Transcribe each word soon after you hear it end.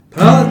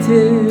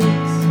politics,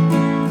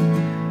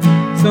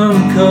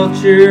 some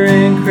culture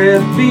and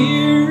craft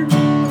beer,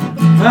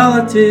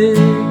 politics,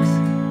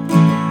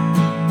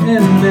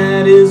 and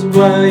that is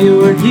why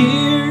you're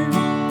here.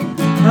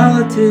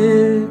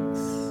 Politics,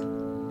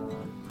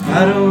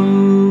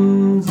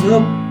 bottoms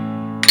up.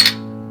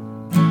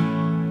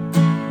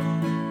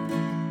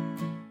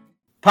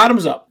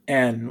 Bottoms up,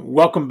 and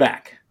welcome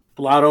back.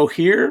 Blotto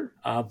here,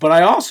 but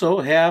I also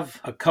have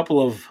a couple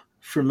of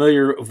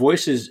familiar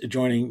voices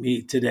joining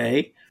me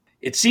today.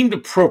 It seemed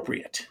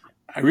appropriate.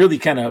 I really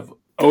kind of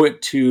owe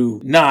it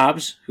to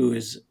Knobs, who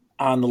is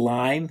on the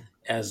line,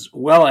 as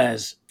well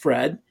as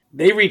Fred.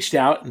 They reached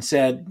out and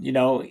said,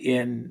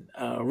 in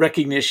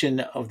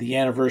recognition of the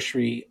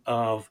anniversary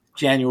of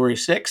January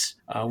 6th,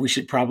 we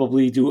should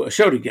probably do a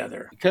show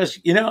together. Because,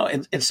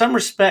 in some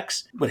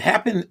respects, what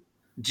happened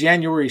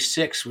January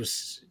 6th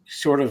was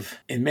sort of,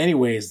 in many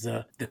ways,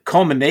 the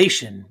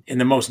culmination in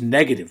the most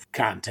negative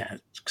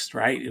context,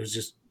 right? It was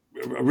just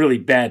a really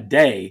bad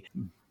day,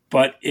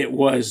 but it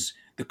was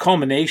the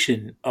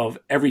culmination of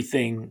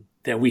everything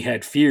that we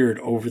had feared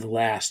over the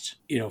last,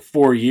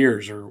 4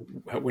 years or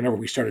whenever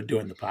we started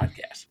doing the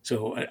podcast.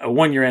 So a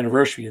 1-year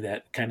anniversary of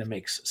that kind of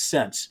makes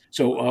sense.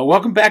 So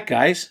welcome back,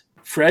 guys.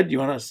 Fred, you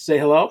want to say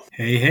hello?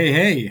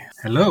 Hey.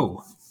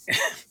 Hello.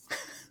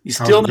 You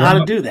still know how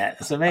to do that.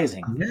 It's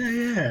amazing.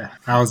 Yeah.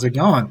 How's it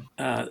going?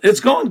 It's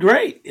going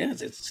great.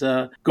 Yes, it's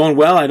going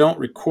well. I don't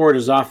record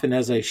as often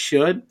as I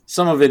should.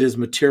 Some of it is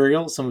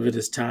material. Some of it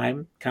is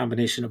time.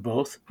 Combination of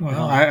both.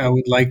 Well, I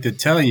would like to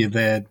tell you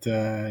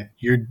that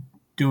you're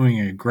doing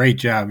a great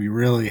job. You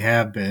really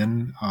have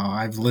been.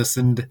 I've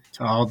listened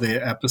to all the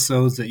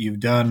episodes that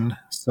you've done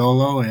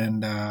solo,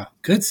 and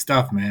good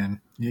stuff, man.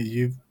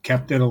 You've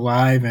kept it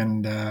alive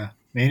and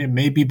made it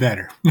maybe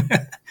better.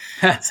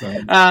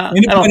 So, but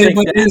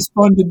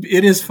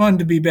it is fun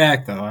to be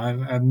back, though.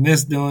 I've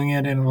missed doing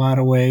it in a lot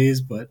of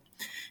ways, but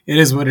it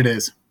is what it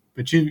is.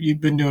 But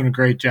you've been doing a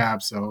great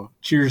job, so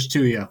cheers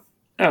to you.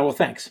 Oh, well,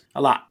 thanks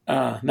a lot.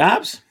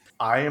 Knobs?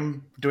 I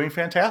am doing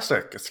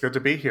fantastic. It's good to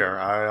be here.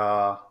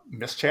 I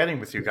miss chatting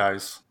with you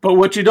guys. But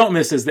what you don't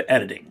miss is the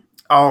editing.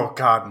 Oh,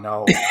 God,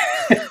 no.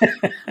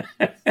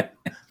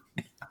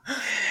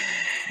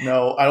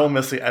 No, I don't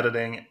miss the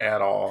editing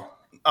at all.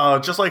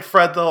 Just like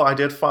Fred, though, I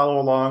did follow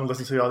along,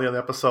 listen to all the other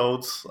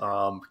episodes,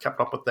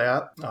 kept up with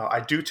that. I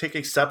do take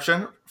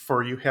exception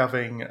for you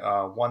having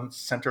one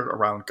centered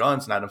around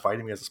guns, not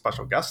inviting me as a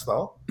special guest,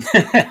 though,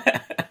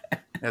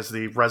 as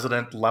the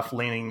resident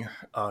left-leaning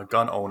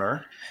gun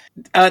owner.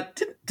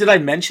 Did I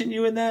mention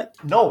you in that?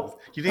 No,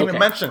 you didn't even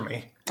mention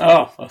me.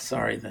 Oh,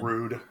 sorry then.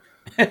 Rude.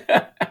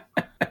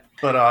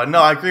 But no,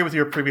 I agree with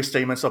your previous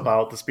statements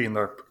about this being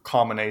the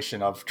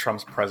culmination of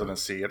Trump's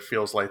presidency. It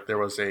feels like there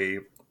was a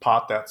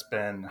pot that's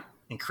been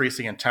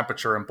increasing in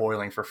temperature and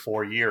boiling for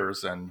 4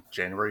 years, and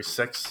January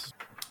 6th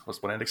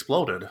was when it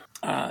exploded.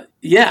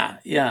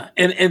 Yeah.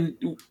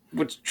 And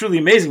what's truly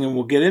amazing, and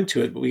we'll get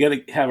into it, but we got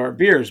to have our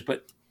beers,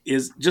 but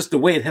is just the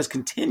way it has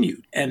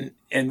continued and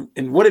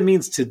what it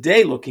means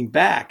today looking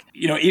back,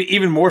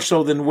 even more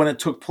so than when it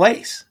took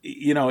place.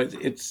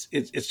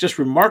 It's just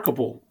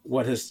remarkable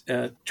what has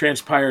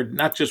transpired,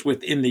 not just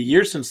within the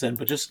year since then,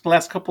 but just the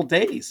last couple of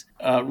days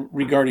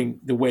regarding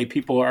the way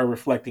people are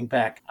reflecting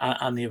back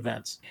on the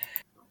events.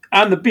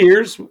 On the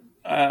beers,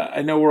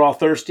 I know we're all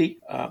thirsty.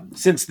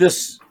 Since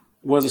this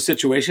was a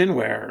situation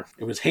where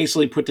it was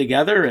hastily put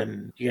together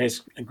and you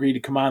guys agreed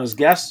to come on as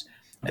guests,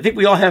 I think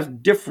we all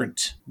have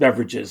different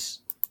beverages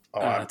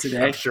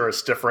today. I'm sure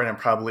it's different, and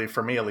probably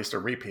for me at least a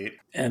repeat.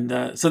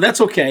 And so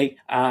that's okay.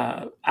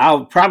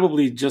 I'll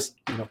probably just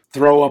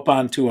throw up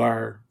onto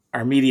our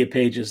media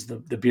pages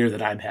the beer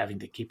that I'm having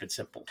to keep it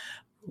simple.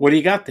 What do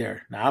you got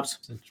there, Knobs,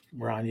 since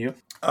we're on you?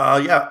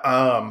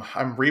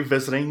 I'm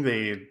revisiting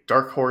the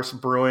Dark Horse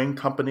Brewing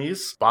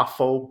Company's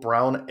Bafo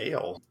Brown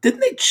Ale. Didn't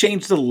they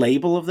change the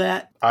label of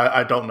that?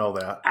 I don't know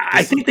that.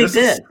 I think they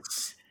did.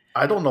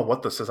 I don't know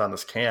what this is on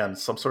this can.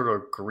 Some sort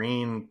of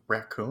green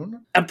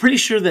raccoon? I'm pretty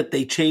sure that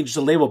they changed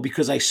the label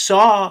because I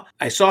saw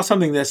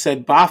something that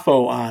said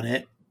Bafo on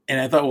it,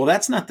 and I thought, well,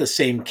 that's not the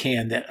same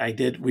can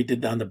that we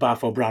did on the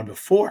Bafo Brown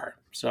before.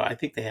 So I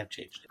think they have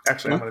changed it.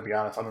 Actually, I'm going to be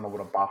honest. I don't know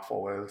what a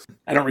Bafo is.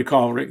 I don't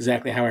recall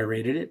exactly how I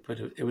rated it, but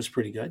it was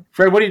pretty good.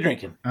 Fred, what are you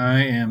drinking?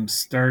 I am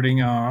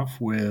starting off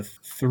with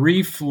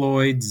 3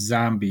 Floyd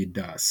Zombie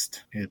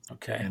Dust. It's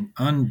an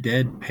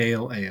undead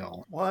pale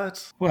ale.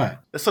 What?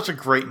 What? It's such a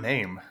great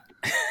name.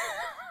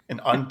 An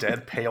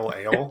undead pale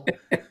ale.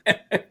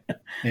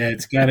 Yeah,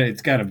 it's got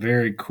a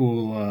very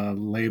cool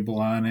label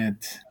on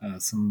it.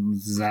 Some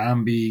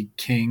zombie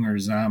king or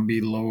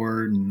zombie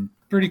lord, and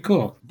pretty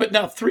cool. But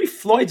now 3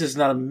 Floyds is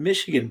not a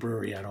Michigan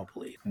brewery, I don't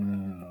believe.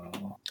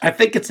 Oh. I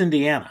think it's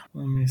Indiana.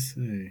 Let me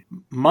see.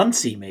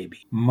 Muncie,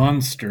 maybe.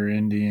 Munster,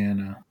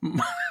 Indiana.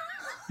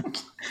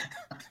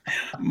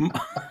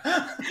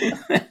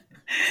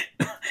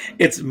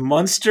 It's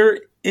Munster,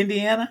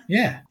 Indiana?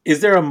 Yeah. Is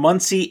there a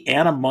Muncie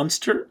and a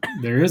Munster?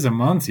 There is a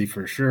Muncie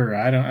for sure.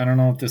 I don't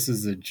know if this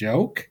is a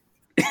joke.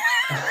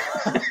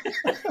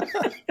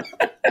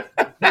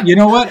 You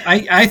know what?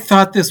 I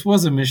thought this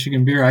was a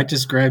Michigan beer. I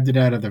just grabbed it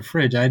out of the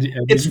fridge.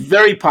 It's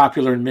very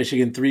popular in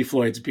Michigan. Three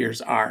Floyds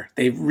beers are.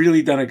 They've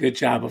really done a good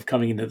job of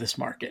coming into this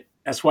market.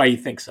 That's why you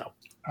think so.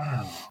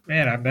 Oh,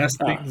 man, I messed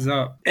things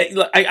up.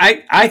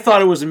 I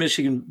thought it was a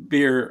Michigan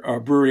beer or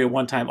brewery at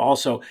one time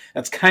also.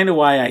 That's kind of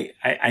why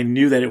I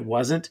knew that it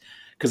wasn't,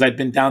 because I'd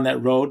been down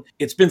that road.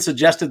 It's been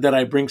suggested that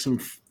I bring some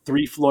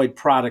Three Floyd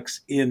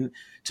products in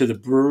to the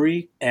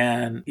brewery.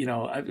 And,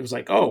 I was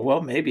like, oh,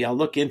 well, maybe I'll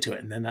look into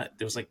it. And then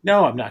it was like,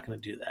 no, I'm not going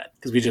to do that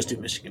because we just do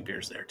Michigan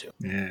beers there too.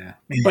 Yeah.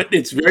 But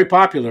it's very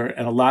popular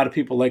and a lot of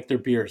people like their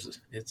beers.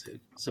 It's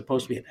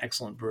supposed to be an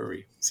excellent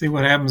brewery. See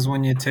what happens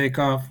when you take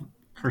off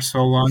for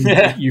so long,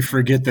 you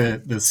forget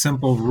the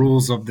simple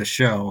rules of the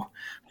show.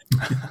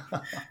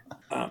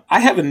 I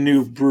have a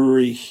new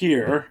brewery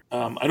here.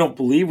 I don't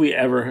believe we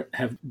ever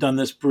have done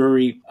this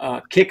brewery.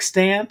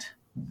 Kickstand.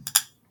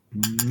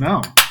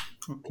 No.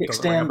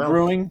 Kickstand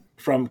Brewing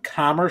from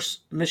Commerce,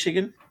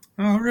 Michigan.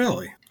 Oh,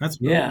 really?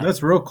 That's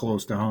real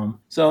close to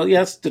home. So,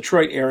 yes,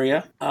 Detroit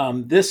area.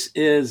 This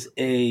is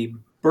a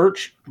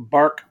birch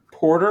bark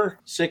porter,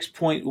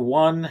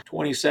 6.1,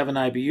 27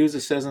 IBUs,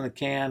 it says on the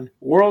can.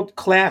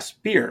 World-class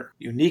beer,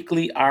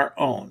 uniquely our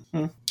own.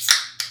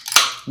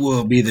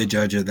 We'll be the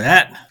judge of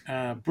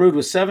that. Brewed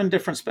with 7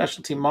 different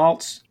specialty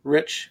malts,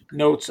 rich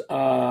notes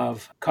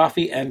of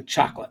coffee and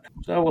chocolate.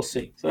 So we'll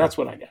see. So that's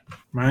what I got.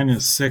 Mine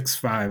is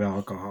 6.5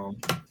 alcohol.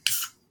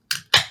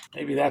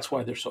 Maybe that's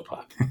why they're so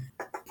popular.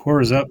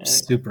 Pours up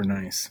super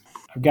nice.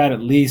 I've got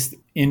at least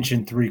 1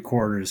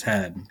 3/4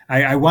 head.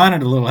 I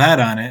wanted a little head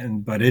on it,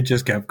 but it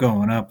just kept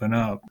going up and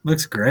up.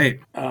 Looks great.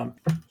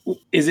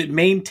 Is it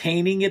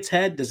maintaining its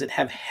head? Does it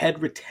have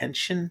head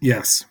retention?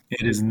 Yes,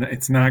 it is.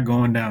 It's not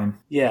going down.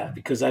 Yeah,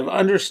 because I've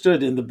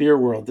understood in the beer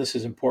world this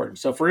is important.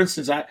 So, for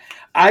instance,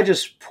 I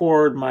just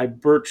poured my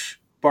birch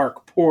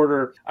bark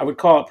porter. I would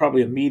call it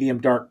probably a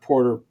medium dark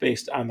porter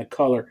based on the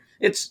color.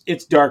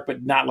 It's dark,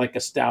 but not like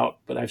a stout,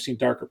 but I've seen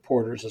darker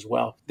porters as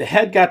well. The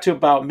head got to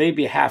about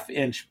maybe a ½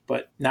 inch,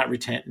 but no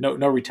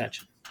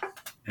retention.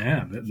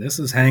 Yeah, this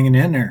is hanging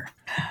in there.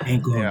 I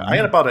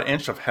got about 1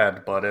 inch of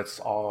head, but it's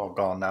all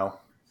gone now.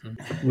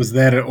 Was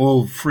that an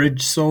old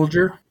fridge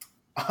soldier?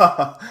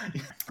 I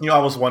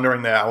was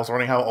wondering that. I was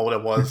wondering how old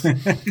it was.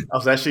 I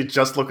was actually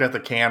just looking at the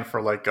can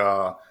for like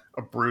a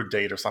brew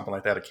date or something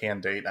like that, a can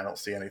date. I don't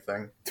see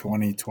anything.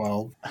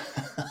 2012.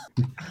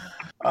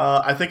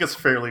 I think it's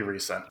fairly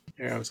recent.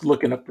 Yeah, I was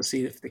looking up to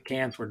see if the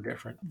cans were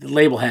different. The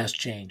label has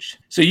changed.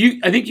 So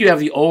I think you have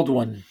the old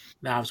one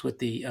now with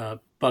the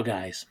bug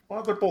eyes.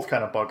 Well, they're both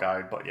kind of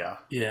bug-eyed, but yeah.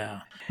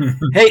 Yeah.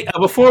 Hey,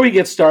 before we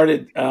get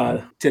started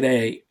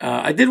today,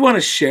 I did want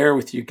to share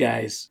with you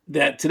guys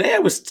that today I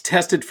was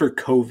tested for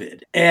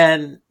COVID.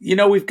 And,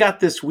 we've got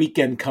this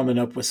weekend coming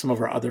up with some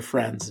of our other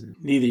friends, and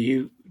neither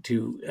you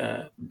two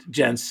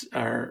gents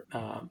are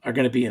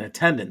going to be in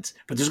attendance,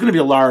 but there's going to be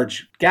a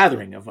large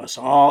gathering of us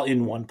all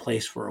in one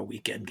place for a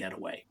weekend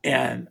getaway.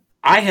 And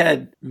I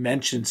had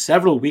mentioned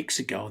several weeks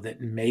ago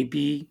that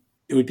maybe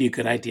it would be a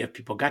good idea if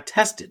people got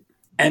tested.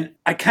 And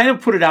I kind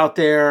of put it out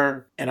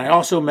there. And I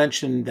also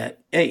mentioned that,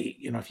 hey,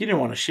 if you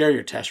didn't want to share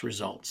your test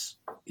results,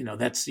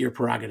 that's your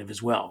prerogative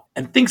as well.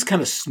 And things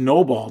kind of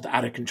snowballed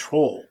out of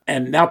control.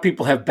 And now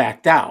people have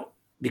backed out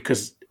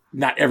because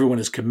not everyone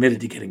is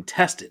committed to getting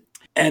tested.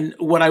 And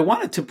what I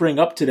wanted to bring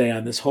up today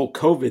on this whole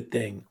COVID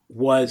thing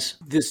was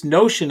this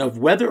notion of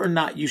whether or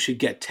not you should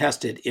get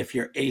tested if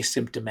you're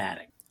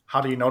asymptomatic.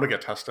 How do you know to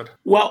get tested?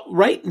 Well,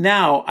 right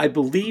now, I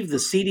believe the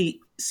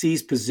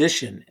CDC's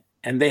position,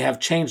 and they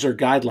have changed their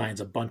guidelines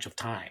a bunch of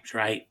times,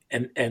 right?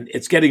 And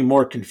it's getting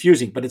more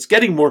confusing, but it's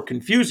getting more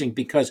confusing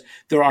because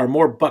there are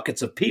more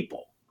buckets of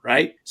people,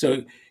 right?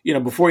 So,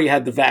 before you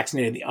had the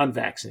vaccinated and the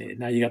unvaccinated.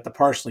 Now you got the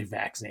partially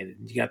vaccinated.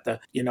 You got the,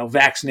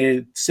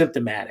 vaccinated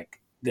symptomatic,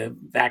 the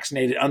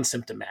vaccinated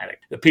unsymptomatic,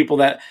 the people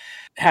that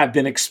have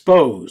been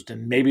exposed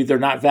and maybe they're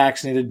not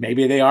vaccinated,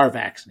 maybe they are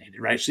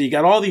vaccinated, right? So you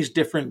got all these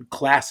different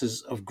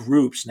classes of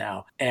groups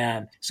now.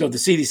 And so the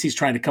CDC is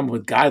trying to come up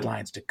with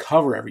guidelines to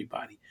cover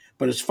everybody.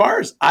 But as far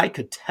as I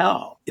could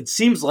tell, it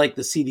seems like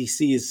the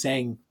CDC is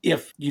saying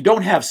if you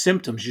don't have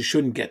symptoms, you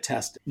shouldn't get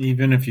tested.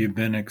 Even if you've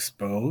been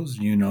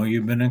exposed,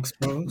 you've been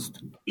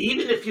exposed?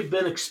 Even if you've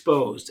been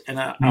exposed.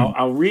 And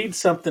I'll read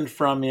something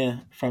from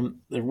the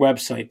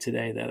website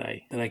today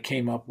that I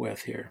came up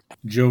with here.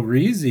 Joe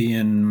Rizzi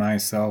and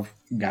myself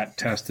got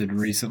tested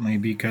recently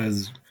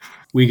because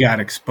we got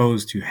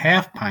exposed to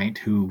Half Pint,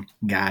 who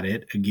got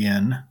it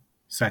again.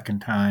 Second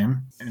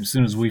time. And as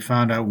soon as we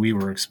found out we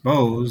were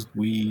exposed,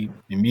 we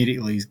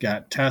immediately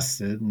got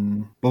tested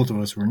and both of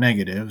us were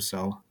negative.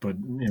 But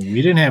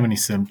we didn't have any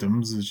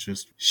symptoms. It's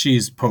just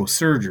she's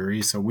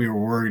post-surgery, so we were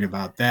worried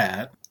about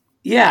that.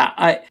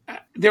 Yeah,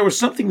 there was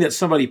something that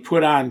somebody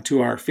put on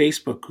to our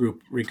Facebook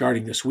group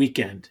regarding this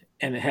weekend.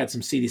 and it had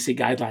some CDC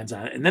guidelines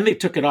on it. And then they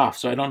took it off.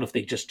 So I don't know if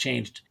they just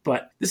changed.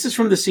 But this is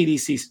from the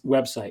CDC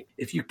website.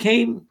 If you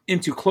came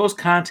into close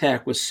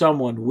contact with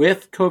someone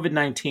with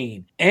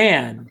COVID-19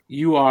 and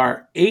you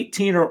are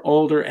 18 or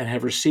older and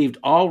have received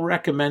all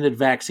recommended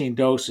vaccine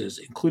doses,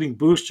 including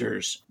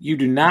boosters, you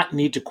do not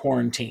need to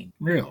quarantine.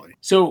 Really?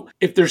 So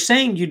if they're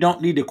saying you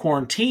don't need to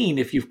quarantine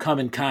if you've come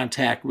in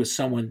contact with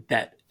someone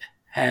that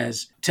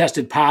has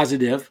tested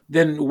positive,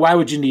 then why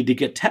would you need to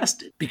get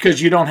tested?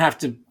 Because you don't have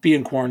to be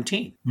in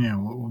quarantine. Yeah,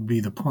 what would be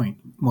the point?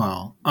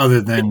 Well,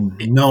 other than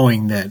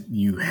knowing that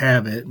you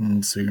have it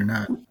and so you're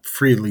not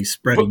freely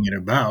spreading it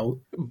about.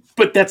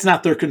 But that's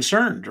not their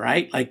concern,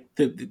 right? Like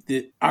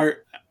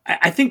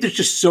I think there's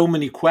just so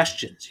many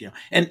questions,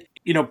 And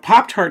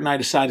Pop-Tart and I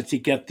decided to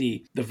get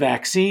the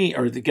vaccine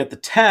or to get the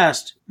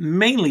test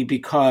mainly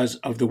because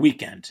of the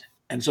weekend.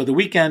 And so the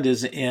weekend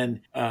is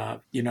in,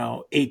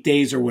 8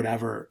 days or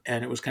whatever.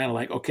 And it was kind of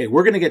like, okay,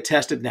 we're going to get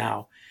tested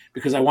now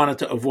because I wanted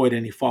to avoid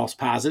any false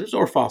positives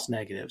or false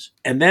negatives.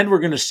 And then we're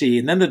going to see,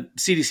 and then the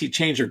CDC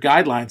changed their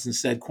guidelines and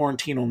said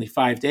quarantine only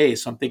 5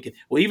 days. So I'm thinking,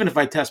 well, even if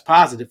I test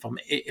positive,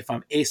 if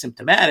I'm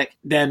asymptomatic,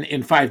 then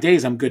in 5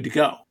 days, I'm good to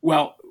go.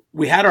 Well,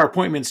 we had our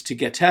appointments to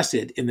get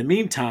tested. In the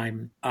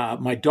meantime,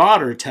 my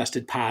daughter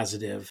tested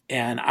positive,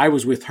 and I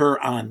was with her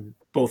on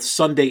both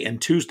Sunday and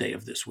Tuesday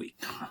of this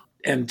week.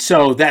 And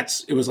so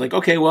it was like,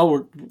 okay,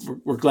 well,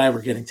 we're glad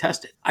we're getting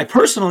tested. I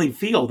personally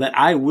feel that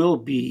I will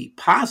be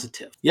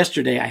positive.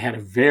 Yesterday, I had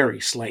a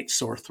very slight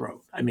sore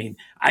throat. I mean,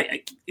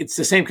 it's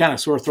the same kind of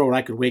sore throat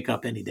I could wake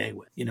up any day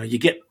with. You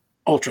get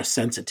ultra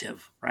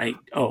sensitive, right?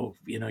 Oh,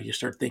 you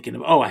start thinking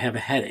of, I have a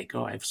headache.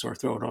 Oh, I have a sore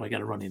throat. Oh, I got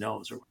a runny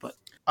nose. But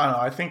I don't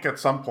know. I think at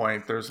some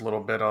point there's a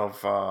little bit of,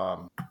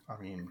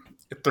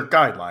 if they're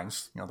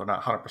guidelines, they're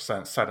not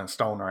 100% set in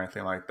stone or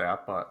anything like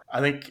that. But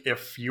I think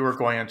if you were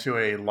going into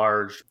a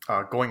large,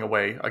 a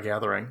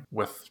gathering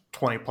with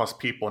 20 plus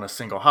people in a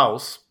single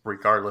house,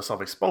 regardless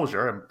of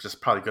exposure, it's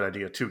just probably a good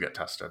idea to get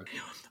tested.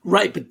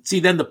 Right. But see,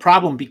 then the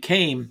problem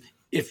became,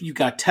 if you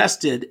got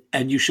tested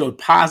and you showed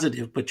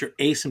positive, but you're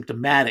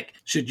asymptomatic,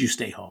 should you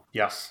stay home?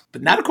 Yes.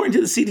 But not according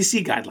to the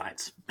CDC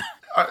guidelines.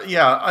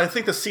 I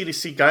think the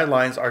CDC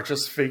guidelines are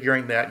just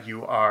figuring that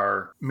you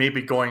are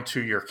maybe going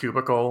to your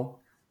cubicle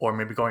or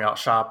maybe going out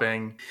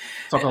shopping,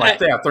 something like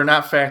that. They're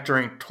not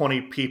factoring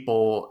 20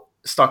 people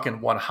stuck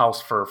in one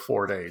house for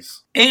 4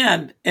 days.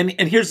 And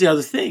here's the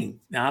other thing,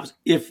 Knobs.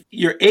 If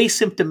you're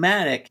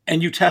asymptomatic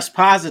and you test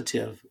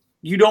positive,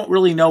 you don't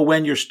really know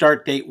when your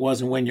start date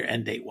was and when your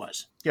end date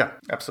was. Yeah,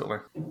 absolutely.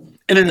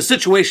 And in a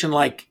situation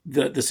like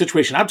the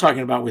situation I'm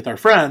talking about with our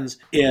friends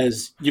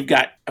is you've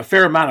got a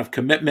fair amount of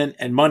commitment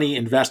and money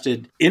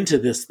invested into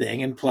this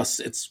thing. And plus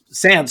it's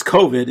sans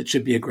COVID, it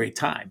should be a great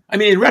time. I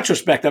mean, in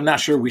retrospect, I'm not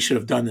sure we should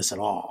have done this at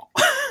all.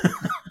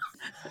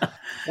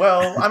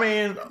 Well,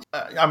 I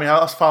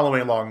was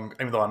following along,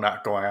 even though I'm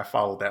not going, I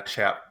followed that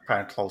chat kind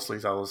of closely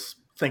as I was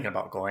thinking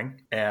about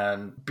going.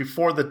 And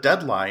before the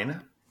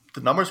deadline, the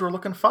numbers were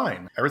looking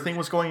fine. Everything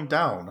was going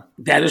down.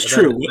 That is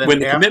true. When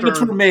the commitments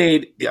were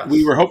made, yes,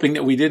 we were hoping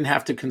that we didn't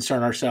have to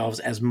concern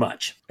ourselves as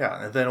much.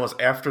 Yeah, and then it was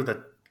after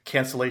the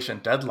cancellation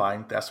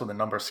deadline, that's when the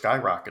numbers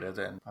skyrocketed.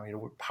 And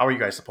how are you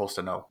guys supposed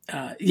to know?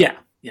 Yeah,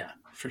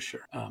 for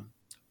sure.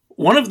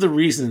 One of the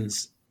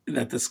reasons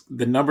that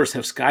the numbers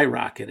have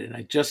skyrocketed, and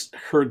I just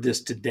heard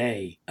this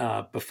today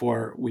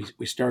before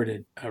we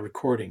started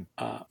recording,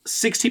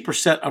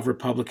 60% of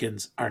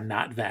Republicans are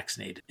not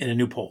vaccinated in a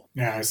new poll.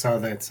 Yeah, I saw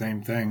that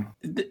same thing.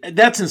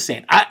 That's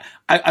insane.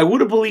 I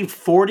would have believed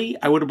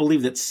 40. I would have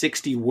believed that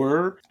 60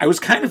 were. I was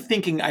kind of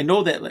thinking,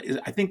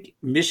 I think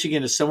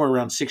Michigan is somewhere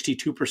around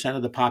 62%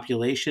 of the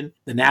population.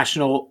 The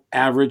national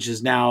average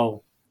is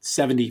now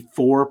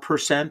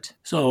 74%.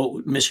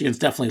 So Michigan's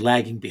definitely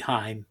lagging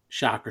behind.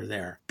 Shocker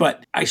there.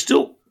 But I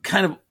still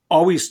kind of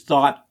always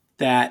thought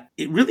that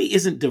it really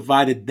isn't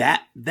divided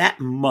that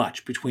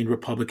much between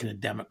Republican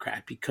and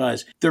Democrat,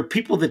 because there are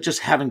people that just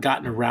haven't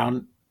gotten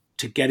around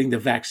to getting the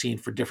vaccine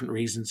for different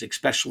reasons,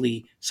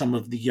 especially some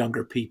of the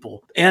younger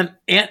people and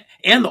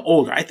the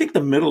older. I think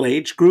the middle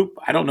age group,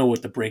 I don't know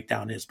what the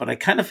breakdown is, but I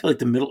kind of feel like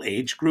the middle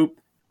age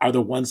group are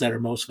the ones that are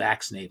most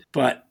vaccinated.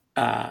 But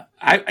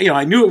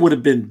I knew it would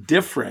have been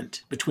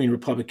different between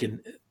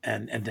Republican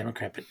and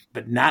Democrat,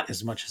 but not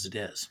as much as it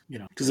is,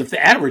 because if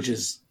the average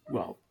is,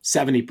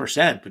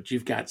 70%, but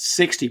you've got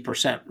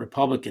 60%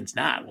 Republicans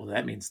not, well,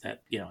 that means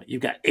that,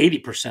 you've got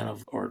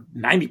 80% or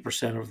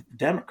 90% of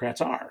Democrats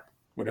are,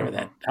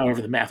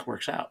 however the math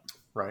works out.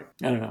 Right.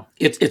 I don't know.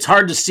 It's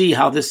hard to see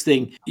how this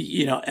thing,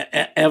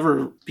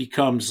 ever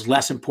becomes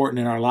less important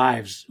in our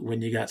lives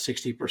when you got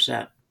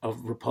 60%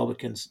 of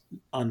Republicans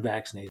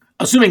unvaccinated,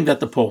 assuming that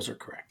the polls are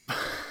correct.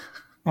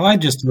 Well, I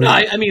just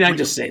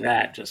say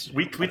that.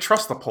 We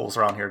trust the polls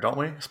around here, don't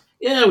we?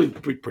 Yeah, we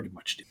pretty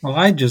much do. Well,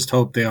 I just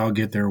hope they all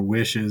get their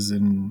wishes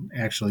and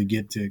actually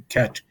get to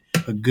catch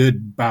a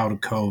good bout of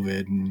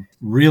COVID and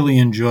really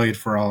enjoy it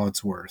for all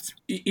it's worth.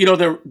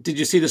 Did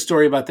you see the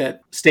story about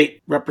that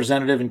state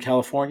representative in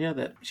California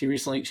that she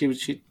recently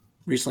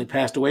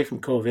passed away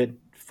from COVID,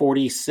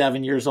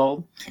 47 years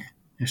old?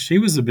 She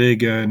was a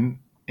big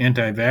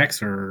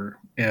anti-vaxxer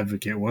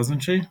advocate,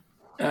 wasn't she?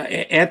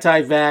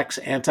 Anti-vax,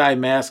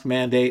 anti-mask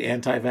mandate,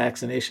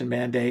 anti-vaccination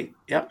mandate.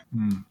 Yep.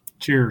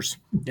 Cheers.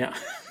 Yeah.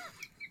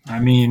 I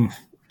mean,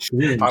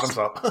 cheers. Bottoms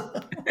up.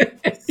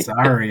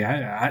 Sorry,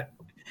 I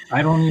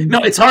don't even. No,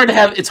 it's hard to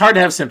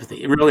have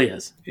sympathy. It really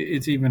is.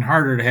 It's even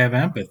harder to have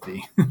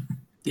empathy.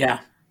 Yeah.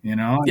 You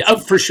know? Yeah,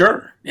 for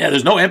sure. Yeah,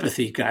 there's no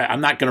empathy.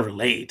 I'm not going to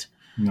relate.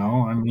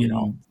 No, I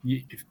mean,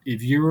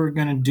 if you were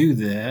going to do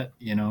that,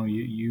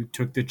 you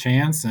took the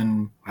chance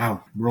and,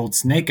 wow, rolled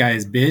snake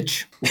eyes,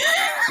 bitch.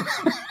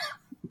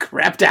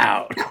 Crapped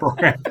out.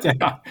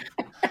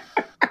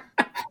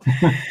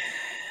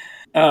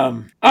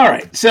 All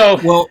right.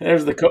 So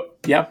there's the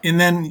yeah. And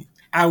then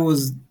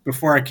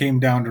before I came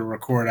down to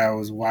record, I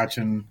was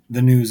watching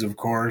the news, of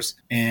course,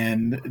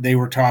 and they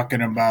were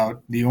talking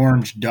about the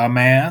orange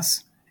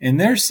dumbass. And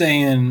they're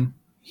saying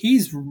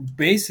he's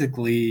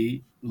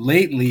basically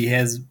lately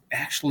has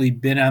actually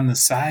been on the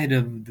side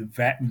of the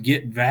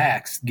get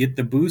vaxxed, get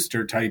the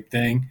booster type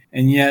thing.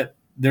 And yet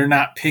they're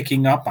not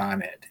picking up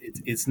on it.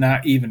 It's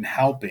not even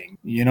helping.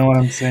 You know what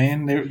I'm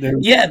saying?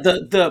 Yeah,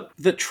 the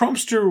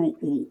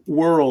Trumpster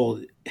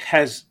world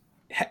has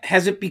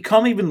it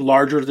become even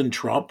larger than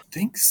Trump? I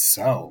think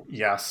so.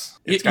 Yes.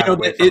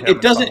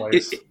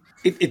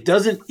 It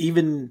doesn't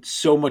even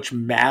so much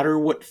matter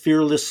what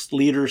fearless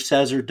leader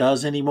says or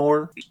does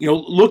anymore.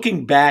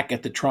 Looking back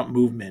at the Trump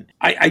movement,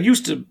 I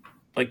used to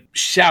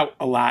shout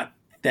a lot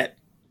that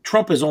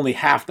Trump is only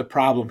half the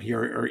problem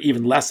here, or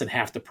even less than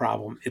half the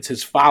problem. It's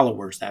his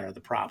followers that are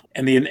the problem,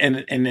 and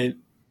the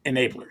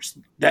enablers.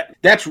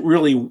 That's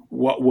really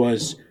what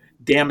was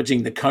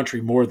damaging the country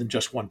more than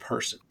just one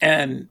person.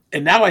 And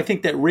now I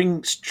think that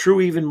rings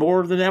true even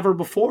more than ever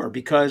before,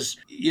 because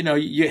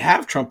you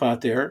have Trump out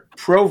there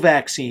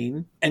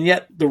pro-vaccine, and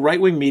yet the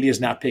right-wing media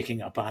is not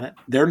picking up on it.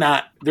 They're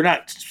not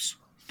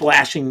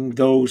splashing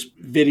those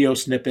video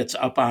snippets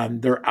up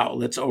on their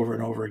outlets over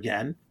and over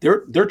again.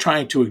 They're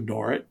trying to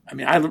ignore it. I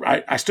mean,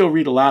 I still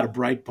read a lot of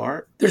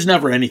Breitbart. There's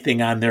never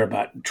anything on there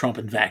about Trump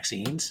and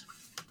vaccines.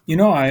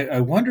 I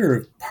wonder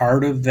if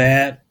part of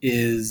that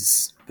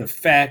is the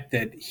fact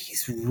that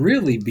he's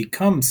really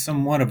become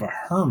somewhat of a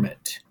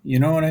hermit. You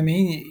know what I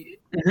mean?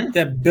 Mm-hmm.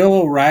 That Bill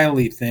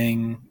O'Reilly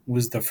thing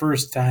was the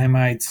first time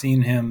I'd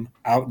seen him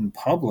out in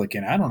public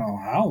in I don't know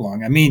how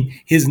long. I mean,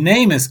 his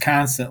name is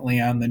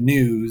constantly on the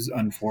news,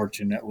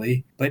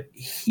 unfortunately, but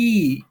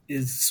he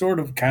is sort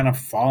of kind of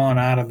fallen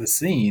out of the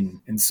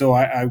scene. And so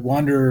I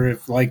wonder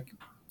if,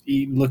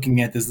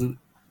 looking at this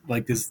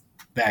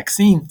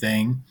vaccine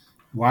thing,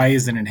 why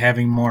isn't it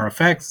having more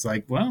effects?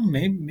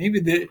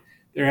 Maybe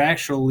they're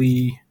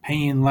actually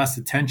paying less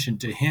attention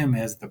to him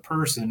as the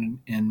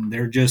person, and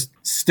they're just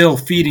still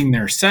feeding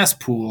their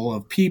cesspool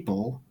of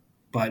people,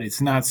 but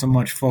it's not so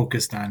much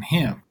focused on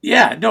him.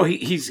 Yeah, no,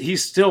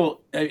 he's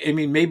still, I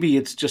mean, maybe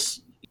it's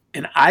just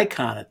an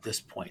icon at this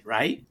point,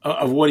 right,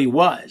 of what he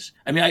was.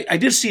 I mean, I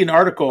did see an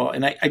article,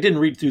 and I didn't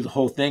read through the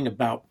whole thing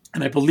about,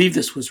 and I believe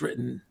this was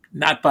written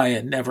not by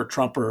a never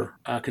Trumper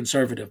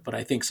conservative, but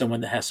I think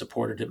someone that has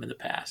supported him in the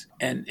past.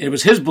 And it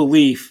was his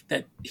belief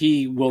that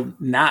he will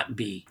not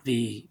be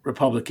the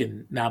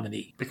Republican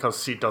nominee.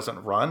 Because he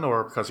doesn't run,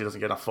 or because he doesn't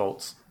get enough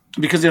votes?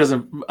 Because he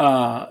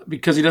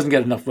doesn't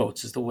get enough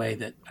votes is the way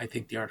that I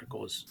think the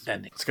article is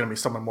bending. It's going to be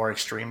someone more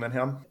extreme than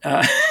him?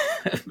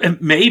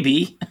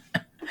 Maybe.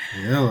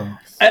 Yeah.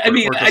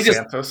 I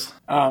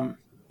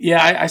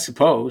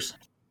suppose.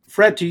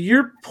 Fred, to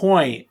your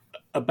point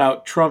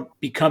about Trump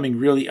becoming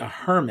really a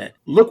hermit,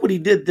 look what he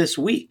did this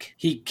week.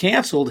 He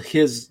canceled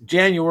his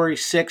January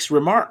 6th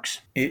remarks.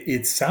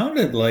 It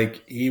sounded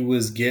like he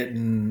was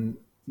getting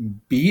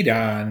beat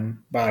on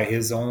by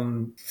his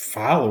own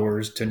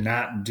followers to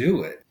not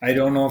do it. I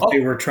don't know if they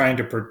were trying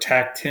to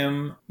protect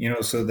him,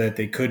 so that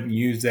they couldn't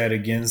use that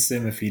against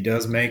him if he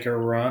does make a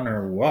run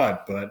or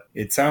what, but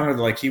it sounded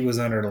like he was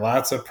under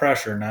lots of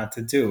pressure not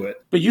to do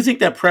it. But you think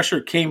that pressure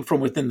came from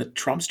within the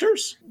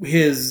Trumpsters?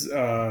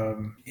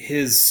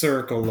 His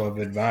circle of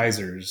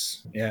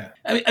advisors, yeah.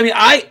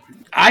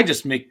 I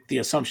just make the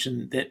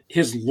assumption that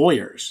his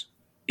lawyers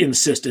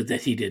insisted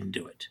that he didn't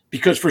do it,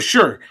 because for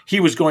sure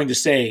he was going to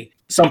say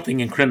something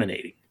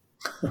incriminating.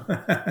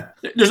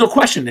 There's no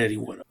question that he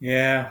would have.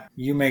 Yeah,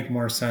 you make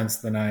more sense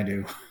than I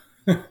do.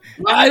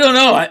 I don't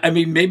know. I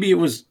mean, maybe it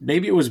was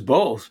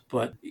both,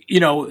 but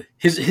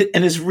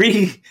his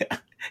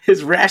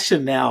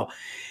rationale,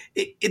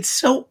 it's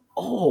so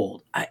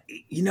old.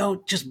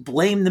 Just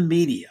blame the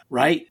media,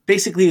 right?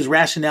 Basically, his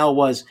rationale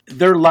was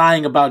they're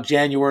lying about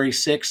January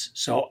 6th,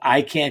 so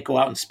I can't go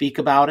out and speak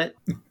about it.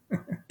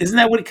 Isn't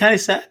that what he kind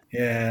of said?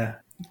 Yeah.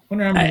 I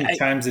wonder how many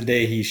times a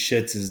day he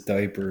shits his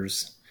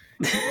diapers.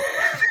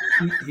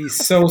 He's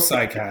so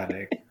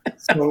psychotic,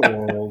 so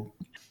old.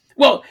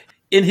 Well,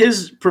 in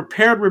his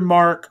prepared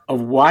remark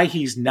of why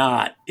he's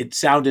not, it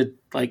sounded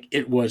like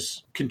it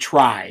was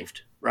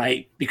contrived,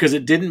 right? Because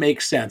it didn't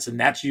make sense, and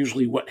that's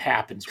usually what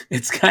happens.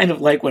 It's kind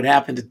of like what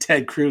happened to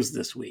Ted Cruz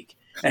this week,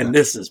 and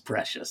this is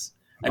precious.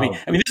 I mean,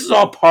 this is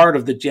all part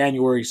of the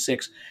January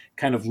 6th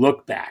kind of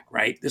look back,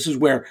 right? This is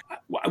where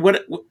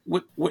what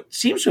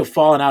seems to have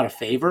fallen out of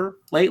favor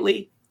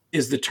lately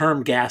is the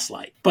term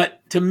gaslight.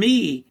 But to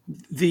me,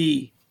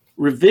 the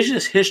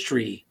revisionist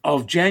history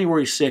of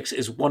January 6th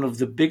is one of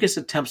the biggest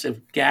attempts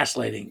of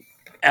gaslighting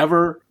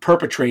ever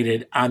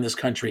perpetrated on this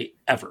country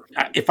ever.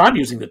 If I'm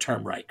using the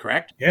term right,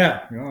 correct?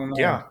 Yeah.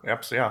 Yeah,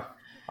 absolutely. Yeah.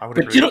 I would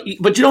But agree.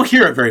 you don't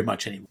hear it very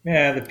much anymore.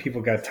 Yeah, the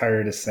people got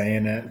tired of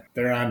saying it.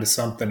 They're on to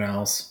something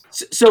else.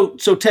 So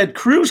Ted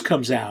Cruz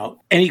comes out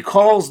and he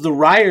calls the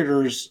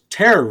rioters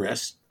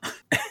terrorists,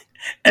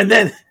 and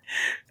then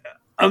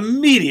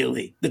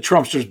immediately the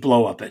Trumpsters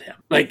blow up at him,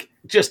 like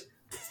just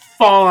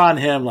fall on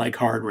him like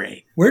hard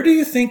rain. Where do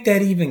you think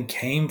that even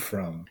came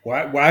from?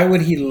 Why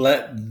would he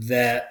let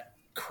that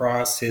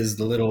cross his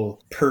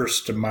little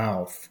pursed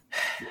mouth?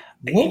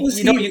 What was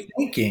he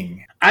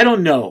thinking? I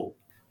don't know.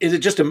 Is it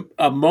just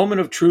a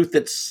moment of truth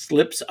that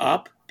slips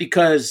up?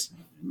 Because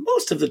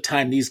most of the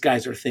time these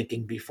guys are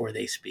thinking before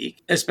they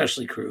speak,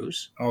 especially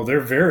Cruz. Oh, they're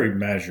very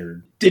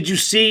measured. Did you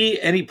see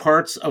any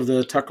parts of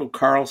the Tucker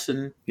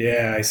Carlson?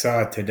 Yeah, I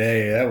saw it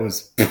today. That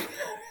was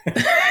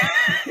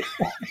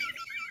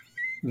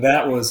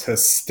that was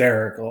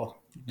hysterical.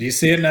 Do you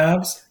see it,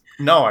 Knobs?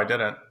 No, I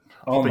didn't.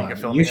 Oh my!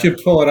 You should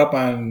pull it up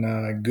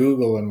on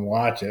Google and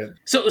watch it.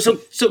 So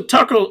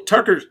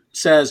Tucker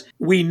says,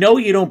 "We know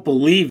you don't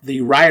believe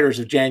the rioters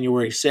of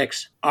January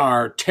 6th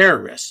are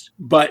terrorists,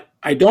 but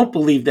I don't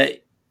believe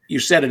that you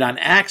said it on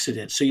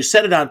accident. So you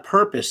said it on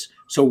purpose.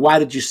 So why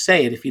did you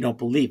say it if you don't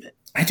believe it?"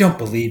 I don't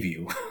believe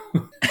you.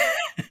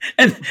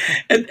 and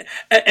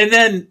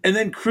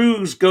then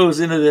Cruz goes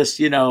into this,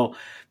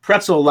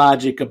 pretzel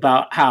logic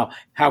about how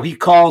he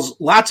calls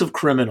lots of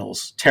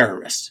criminals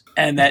terrorists,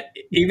 and that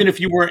even if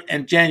you were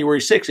on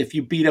January 6th, if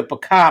you beat up a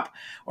cop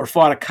or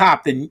fought a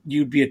cop, then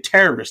you'd be a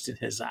terrorist in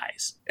his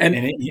eyes. And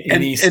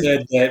he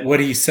said that what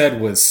he said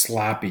was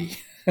sloppy.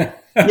 Yeah,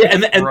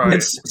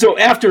 and so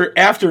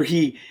after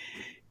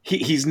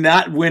he's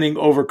not winning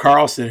over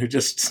Carlson, who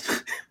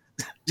just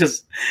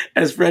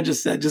as Fred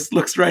just said, just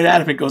looks right at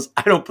him and goes,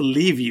 "I don't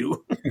believe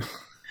you,"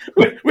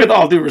 with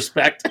all due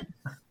respect.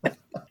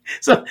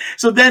 So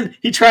then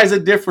he tries a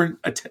different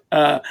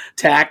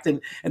tact,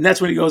 and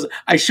that's when he goes,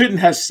 "I shouldn't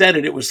have said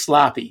it. It was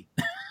sloppy."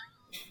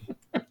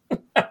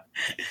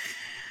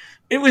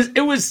 It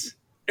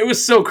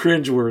was so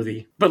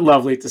cringeworthy, but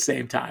lovely at the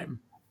same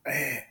time.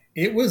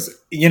 It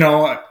was,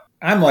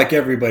 I'm like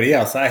everybody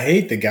else. I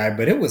hate the guy,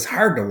 but it was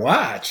hard to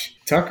watch.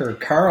 Tucker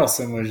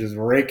Carlson was just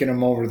raking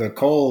him over the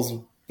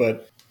coals,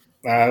 but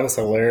it was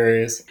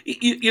hilarious.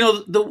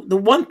 The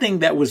one thing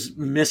that was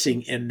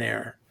missing in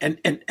there,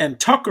 and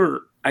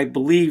Tucker, I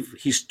believe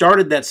he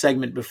started that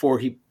segment before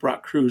he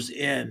brought Cruz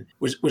in,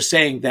 was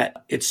saying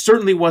that it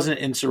certainly wasn't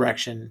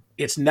insurrection.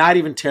 It's not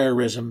even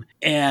terrorism,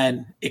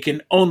 and it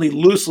can only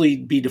loosely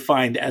be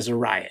defined as a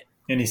riot.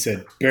 And he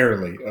said,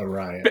 barely a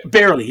riot.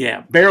 Barely,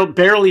 yeah.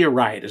 Barely a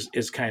riot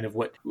is kind of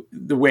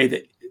the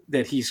way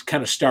that he's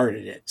kind of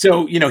started it.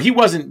 So, he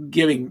wasn't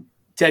giving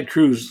Ted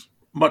Cruz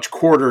much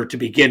quarter to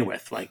begin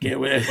with. Like, it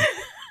was,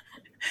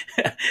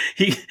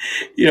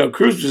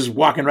 Cruz was just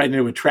walking right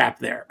into a trap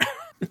there.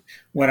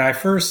 When I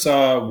first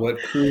saw what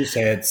Cruz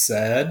had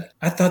said,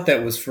 I thought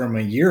that was from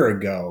a year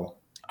ago.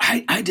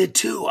 I did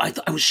too. I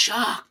was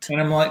shocked. And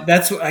I'm like,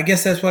 I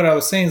guess that's what I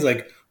was saying. Is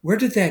like, where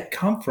did that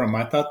come from?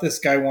 I thought this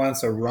guy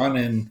wants a run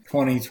in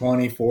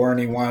 2024 and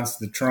he wants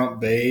the Trump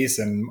base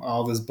and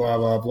all this blah,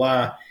 blah,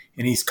 blah.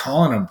 And he's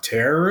calling them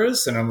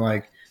terrorists. And I'm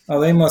like, oh,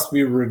 they must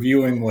be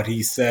reviewing what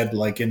he said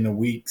like in the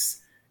weeks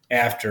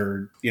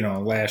after,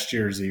 last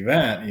year's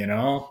event,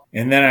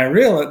 And then I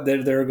realized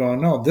that they're going,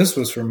 no, this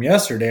was from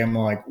yesterday. I'm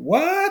like,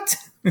 what?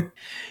 The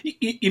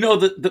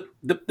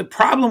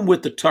problem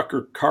with the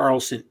Tucker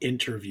Carlson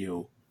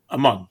interview,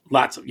 among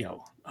lots of,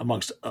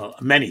 amongst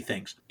many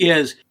things,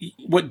 is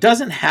what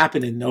doesn't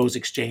happen in those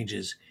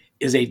exchanges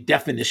is a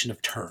definition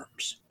of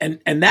terms.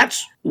 And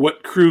that's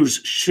what Cruz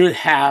should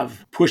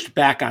have pushed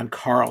back on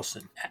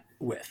Carlson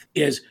with,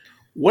 is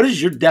what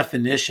is your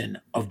definition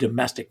of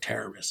domestic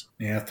terrorism?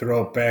 Yeah,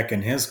 throw it back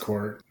in his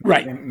court.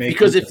 Right.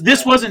 Because if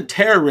this wasn't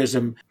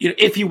terrorism,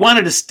 if he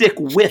wanted to stick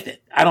with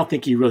it, I don't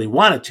think he really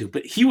wanted to,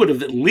 but he would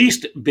have at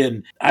least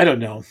been, I don't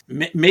know,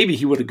 maybe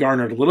he would have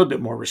garnered a little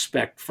bit more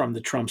respect from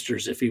the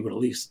Trumpsters if he would at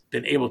least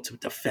been able to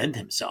defend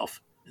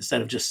himself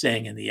instead of just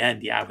saying in the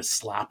end, yeah, I was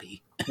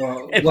sloppy.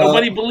 And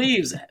nobody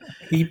believes that.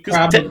 He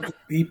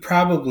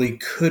probably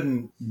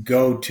couldn't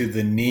go to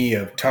the knee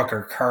of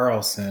Tucker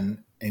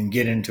Carlson and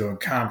get into a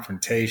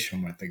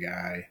confrontation with the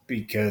guy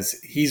because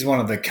he's one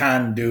of the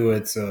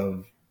conduits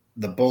of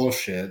the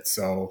bullshit.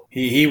 So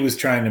he was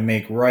trying to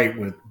make right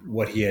with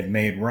what he had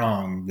made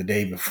wrong the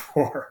day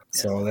before.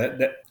 Yeah. So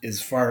that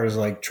as far as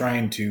like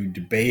trying to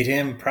debate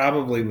him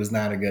probably was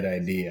not a good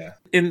idea.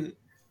 In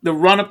the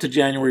run up to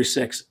January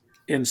 6th,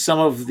 in some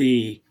of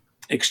the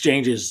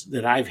exchanges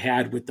that I've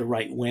had with the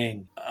right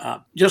wing,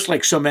 just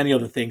like so many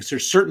other things,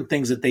 there's certain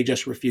things that they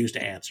just refuse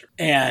to answer.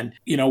 And,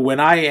 when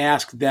I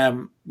ask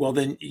them, well,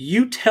 then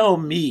you tell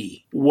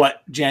me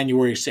what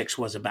January 6th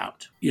was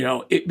about,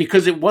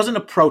 because it wasn't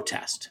a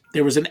protest.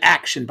 There was an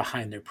action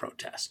behind their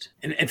protest.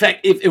 And in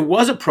fact, if it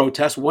was a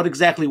protest, what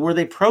exactly were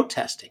they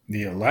protesting?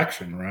 The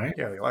election, right?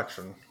 Yeah, the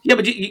election. Yeah,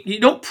 but you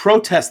don't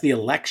protest the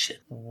election.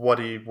 What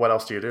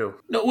else do you do?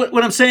 No,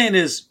 what I'm saying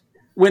is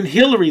when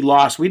Hillary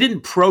lost, we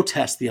didn't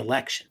protest the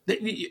election.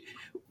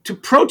 To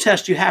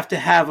protest, you have to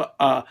have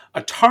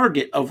a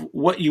target of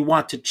what you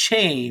want to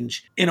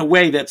change in a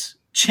way that's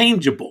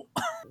changeable.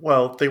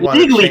 Well, they want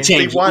legally to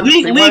change.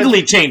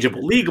 Legally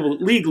changeable.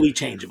 Legally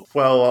changeable.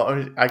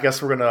 Well, I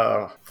guess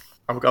I'll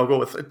go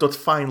with let's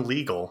find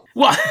legal.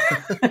 Well,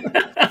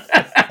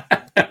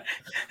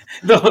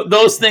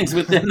 those things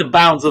within the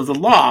bounds of the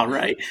law,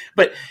 right?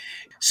 But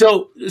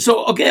so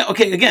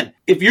okay. Again,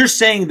 if you're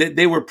saying that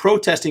they were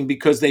protesting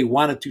because they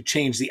wanted to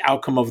change the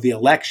outcome of the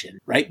election,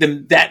 right?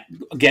 Then that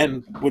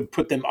again would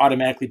put them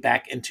automatically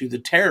back into the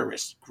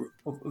terrorist group.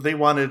 They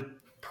wanted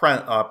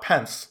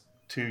Pence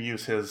to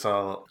use his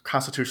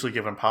constitutionally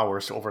given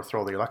powers to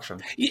overthrow the election.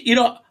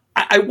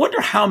 I wonder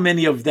how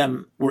many of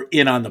them were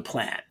in on the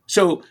plan.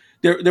 So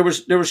there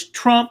was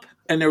Trump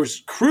and there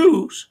was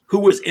Cruz who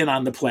was in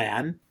on the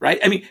plan, right?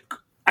 I mean,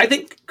 I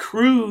think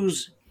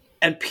Cruz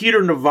and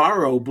Peter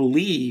Navarro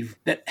believe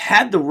that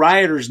had the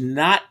rioters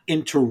not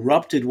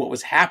interrupted what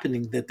was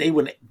happening, that they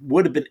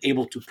would have been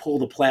able to pull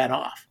the plan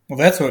off. Well,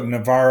 that's what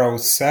Navarro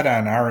said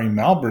on Ari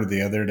Melber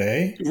the other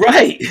day.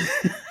 Right.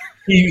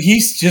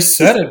 He's just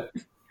said it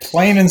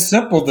plain and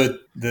simple that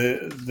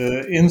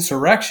the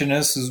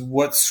insurrectionists is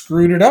what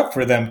screwed it up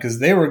for them because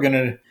they were going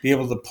to be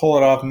able to pull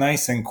it off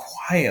nice and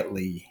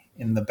quietly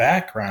in the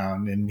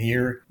background, and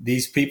here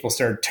these people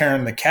started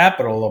tearing the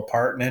Capitol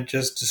apart and it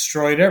just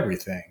destroyed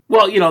everything.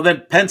 Well,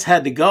 then Pence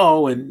had to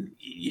go, and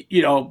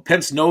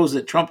Pence knows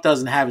that Trump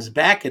doesn't have his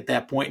back at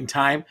that point in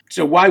time,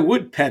 so why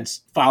would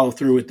Pence follow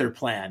through with their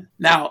plan?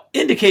 Now,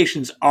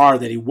 indications are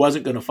that he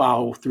wasn't going to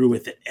follow through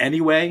with it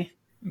anyway.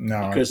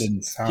 No, because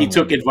he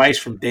took advice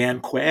from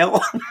Dan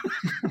Quayle.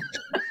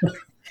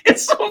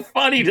 It's so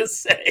funny to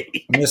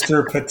say.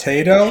 Mr.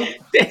 Potato?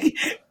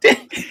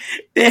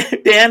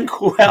 Dan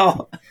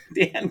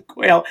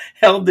Quayle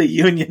held the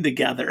Union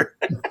together.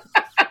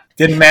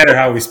 Didn't matter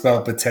how we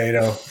spelled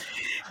potato.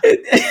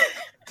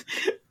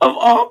 Of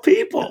all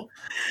people.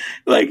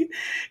 Like,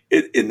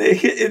 in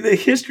the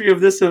history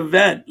of this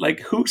event,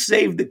 like, who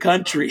saved the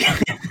country?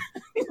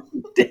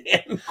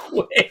 Dan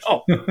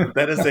Quayle.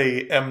 That is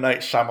a M. Night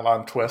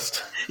Shyamalan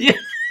twist. Yeah,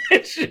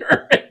 it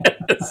sure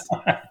is.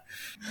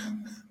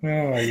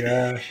 Oh my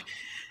gosh.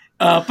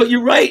 But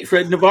you're right,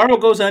 Fred. Navarro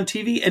goes on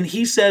TV and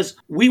he says,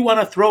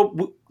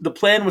 the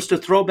plan was to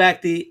throw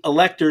back the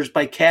electors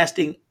by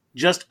casting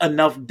just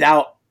enough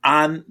doubt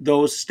on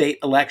those state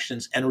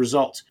elections and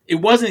results. He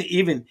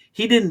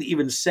didn't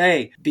even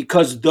say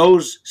because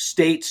those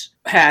states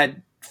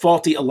had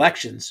faulty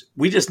elections,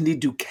 we just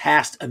need to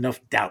cast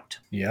enough doubt.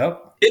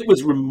 Yep. It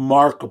was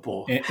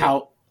remarkable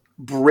how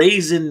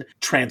brazen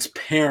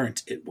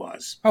transparent it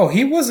was. Oh,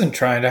 he wasn't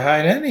trying to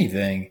hide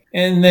anything.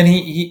 And then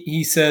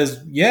he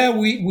says, yeah,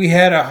 we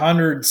had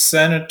 100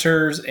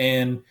 senators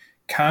and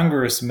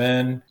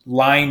congressmen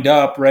lined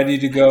up ready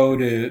to go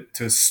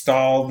to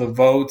stall the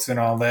votes and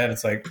all that.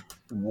 It's like,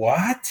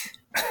 what?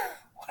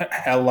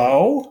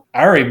 Hello?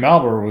 Ari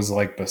Melber was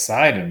like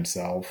beside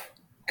himself.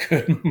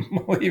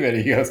 Couldn't believe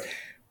it. He goes,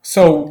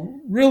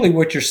 so really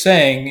what you're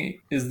saying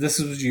is this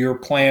was your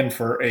plan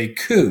for a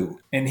coup.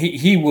 And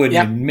he would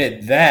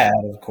admit that,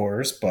 of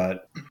course,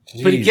 but...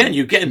 Geez. But again,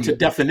 you get into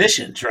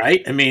definitions,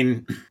 right? I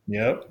mean...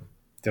 Yep.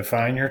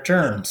 Define your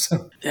terms.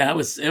 Yeah,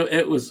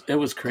 it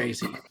was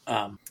crazy.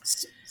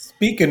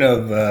 Speaking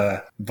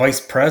of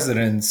vice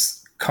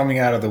presidents coming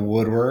out of the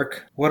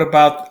woodwork, what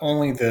about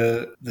only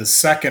the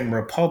second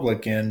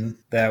Republican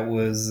that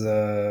was...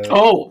 at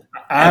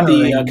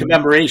the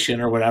commemoration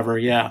or whatever,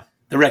 yeah.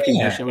 The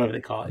recognition, whatever they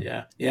call it,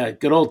 yeah. Yeah,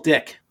 good old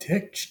Dick.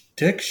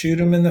 Dick shoot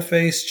him in the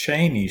face,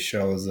 Cheney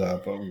shows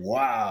up.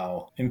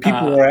 Wow. And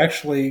people were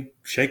actually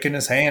shaking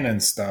his hand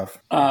and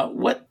stuff.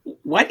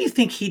 Why do you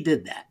think he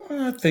did that?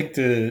 I think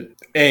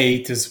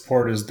to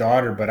support his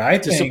daughter, but I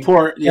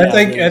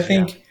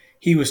think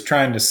he was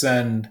trying to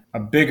send a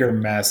bigger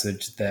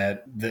message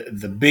that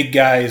the big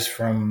guys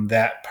from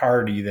that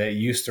party that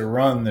used to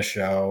run the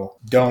show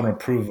don't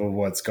approve of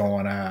what's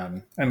going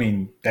on. I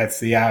mean,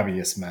 that's the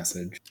obvious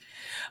message.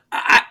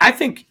 I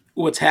think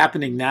what's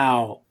happening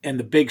now and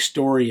the big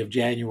story of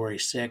January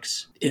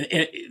 6th,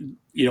 a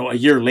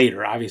year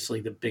later,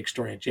 obviously the big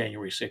story of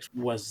January 6th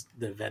was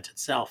the event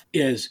itself,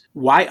 is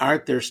why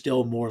aren't there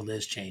still more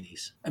Liz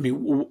Cheneys? I mean,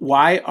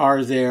 why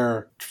are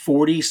there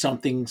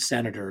 40-something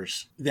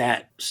senators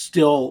that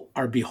still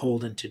are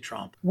beholden to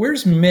Trump?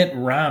 Where's Mitt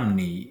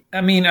Romney?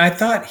 I mean, I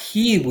thought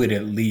he would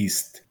at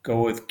least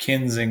go with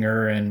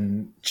Kinzinger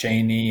and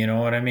Cheney, you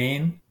know what I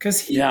mean?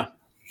 Because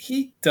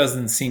he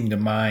doesn't seem to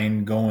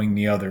mind going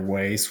the other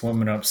way,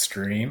 swimming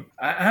upstream.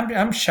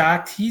 I'm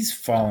shocked he's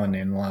fallen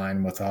in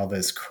line with all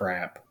this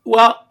crap.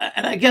 Well,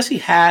 and I guess he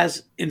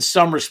has in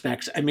some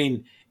respects. I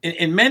mean,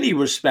 in many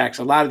respects,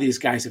 a lot of these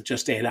guys have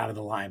just stayed out of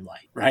the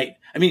limelight, right?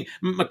 I mean,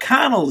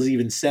 McConnell has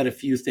even said a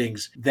few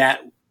things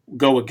that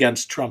go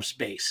against Trump's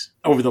base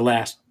over the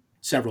last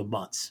several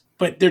months.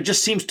 But there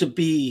just seems to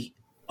be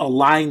a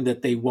line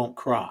that they won't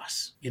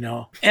cross, you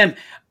know? And,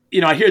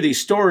 you know, I hear these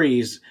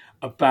stories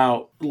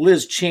about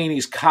Liz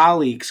Cheney's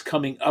colleagues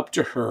coming up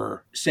to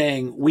her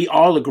saying, we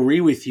all agree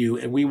with you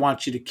and we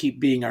want you to keep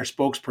being our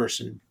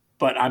spokesperson,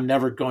 but I'm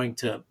never going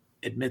to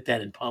admit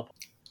that in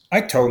public.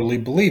 I totally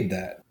believe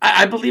that.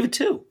 I believe it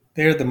too.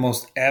 They're the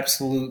most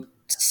absolute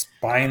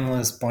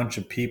spineless bunch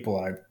of people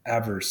I've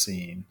ever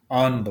seen.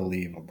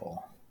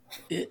 Unbelievable.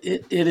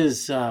 It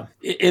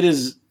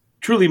is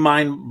truly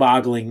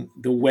mind-boggling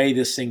the way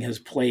this thing has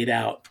played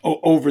out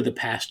over the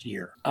past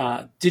year.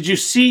 Did you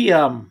see?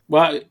 Well,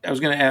 I was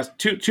going to ask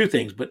two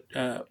things, but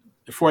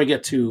before I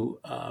get to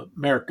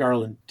Merrick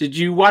Garland, did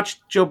you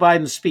watch Joe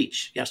Biden's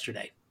speech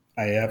yesterday?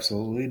 I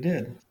absolutely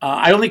did.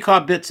 I only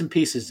caught bits and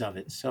pieces of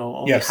it, so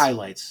only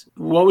highlights.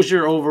 What was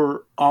your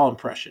overall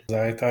impression?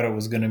 I thought it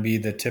was going to be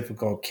the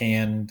typical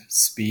canned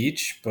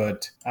speech,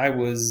 but I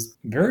was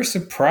very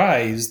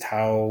surprised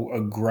how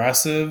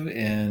aggressive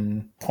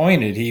and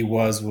pointed he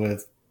was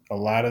with a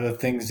lot of the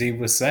things he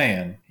was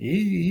saying.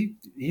 He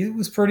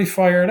was pretty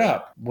fired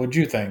up. What'd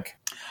you think?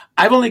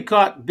 I've only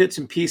caught bits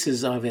and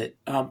pieces of it,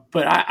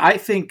 but I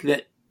think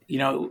that, you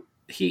know,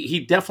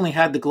 he definitely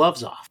had the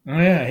gloves off. Oh,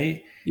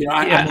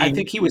 yeah, I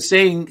think he was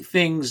saying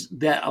things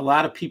that a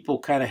lot of people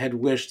kind of had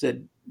wished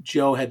that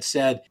Joe had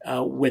said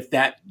with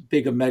that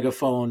big a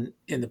megaphone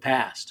in the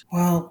past.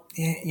 Well,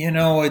 you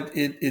know,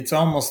 it's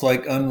almost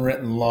like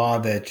unwritten law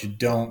that you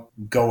don't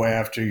go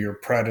after your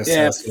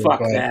predecessor. Yeah, fuck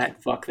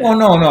that. Oh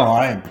no,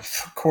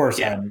 of course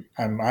I'm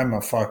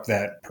a fuck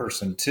that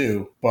person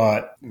too.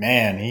 But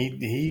man,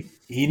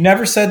 he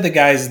never said the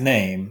guy's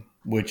name,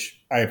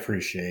 which I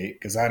appreciate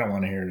because I don't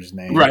want to hear his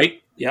name.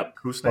 Right. Yep.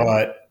 Whose name?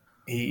 But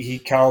he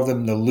called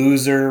him the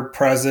loser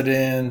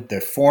president, the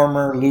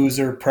former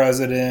loser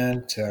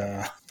president.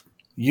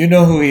 You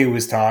know who he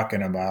was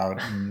talking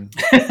about.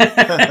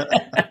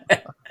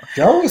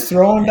 Joe was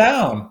throwing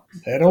down.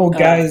 That old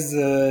guy's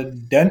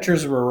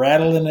dentures were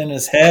rattling in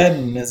his head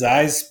and his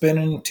eyes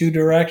spinning in two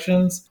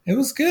directions. It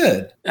was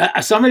good.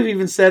 Some have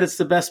even said it's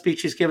the best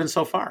speech he's given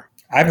so far.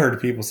 I've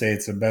heard people say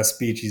it's the best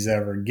speech he's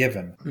ever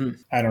given.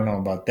 I don't know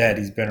about that.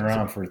 He's been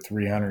around for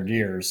 300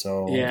 years,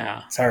 so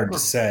it's hard to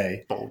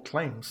say. Bold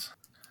claims.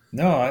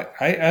 No,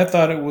 I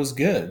thought it was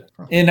good.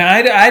 And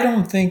I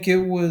don't think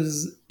it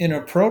was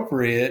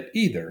inappropriate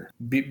either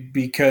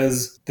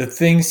because the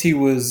things he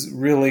was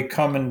really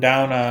coming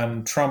down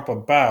on Trump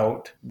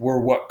about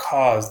were what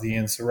caused the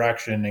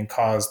insurrection and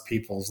caused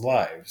people's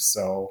lives.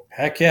 So,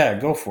 heck yeah,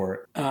 go for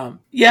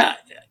it.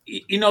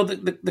 You know,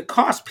 the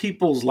cost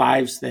people's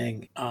lives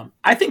thing,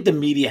 I think the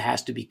media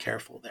has to be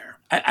careful there.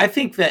 I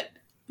think that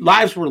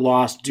lives were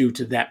lost due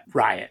to that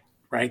riot.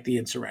 Right, the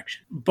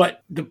insurrection.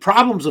 But the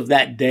problems of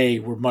that day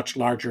were much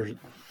larger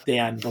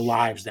than the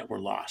lives that were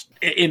lost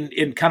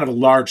in kind of a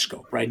large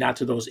scope, right? Not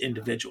to those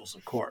individuals,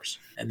 of course,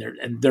 and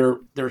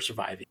their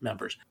surviving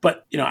members.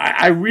 But you know,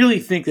 I really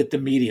think that the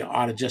media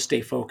ought to just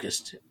stay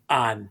focused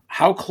on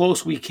how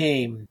close we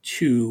came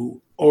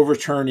to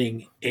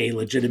overturning a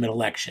legitimate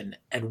election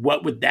and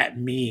what would that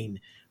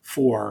mean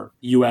for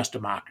U.S.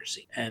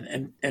 democracy.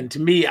 And to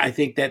me, I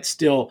think that's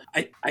still.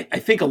 I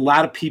think a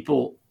lot of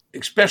people,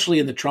 especially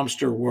in the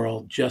Trumpster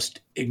world, just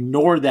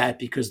ignore that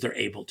because they're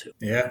able to.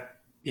 Yeah.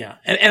 Yeah.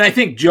 And I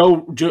think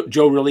Joe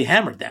really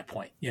hammered that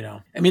point, you know.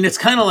 I mean, it's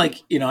kind of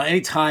like, you know,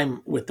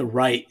 anytime with the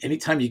right,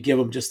 anytime you give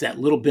them just that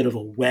little bit of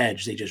a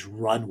wedge, they just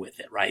run with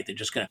it, right? They're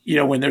just going to, you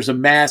know, when there's a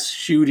mass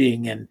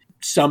shooting and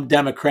some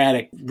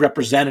Democratic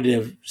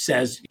representative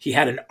says he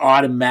had an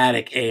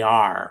automatic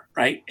AR,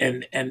 right?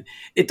 And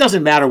it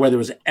doesn't matter whether it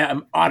was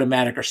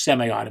automatic or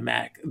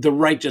semi-automatic. The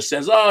right just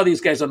says, oh, these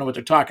guys don't know what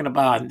they're talking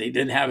about, and they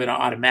didn't have an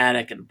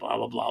automatic, and blah,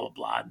 blah, blah, blah,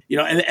 blah. You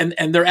know,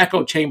 and their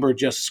echo chamber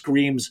just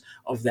screams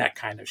of that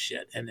kind of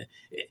shit.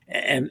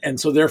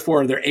 And so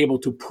therefore they're able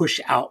to push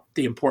out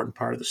the important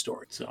part of the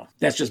story. So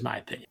that's just my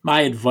opinion.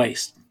 My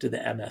advice to the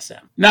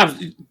MSM. Now,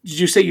 did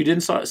you say you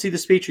didn't see the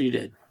speech, or you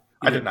did?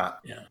 I did not.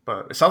 Yeah.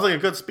 But it sounds like a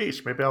good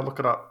speech. Maybe I'll look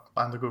it up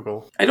on the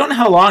Google. I don't know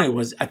how long it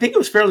was. I think it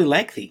was fairly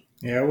lengthy.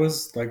 Yeah, it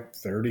was like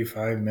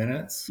 35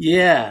 minutes.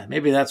 Yeah,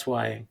 maybe that's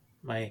why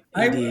my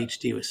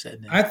ADHD was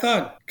setting in. I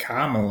thought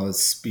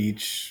Kamala's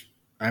speech,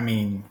 I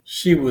mean,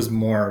 she was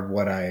more of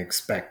what I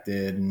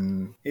expected,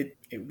 and it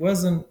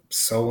wasn't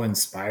so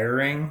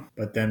inspiring,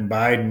 but then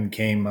Biden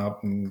came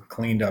up and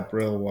cleaned up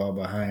real well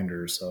behind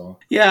her. So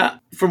yeah,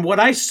 from what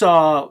I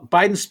saw,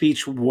 Biden's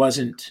speech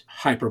wasn't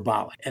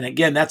hyperbolic. And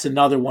again, that's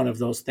another one of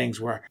those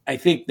things where I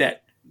think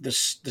that the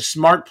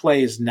smart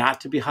play is not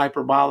to be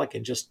hyperbolic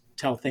and just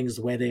tell things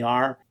the way they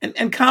are.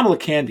 And Kamala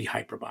can be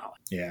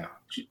hyperbolic. Yeah.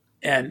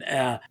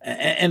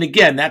 And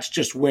again, that's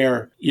just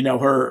where,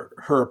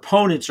 her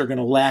opponents are going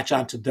to latch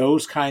onto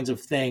those kinds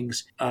of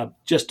things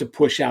just to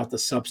push out the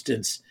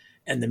substance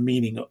and the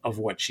meaning of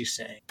what she's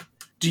saying.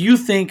 Do you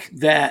think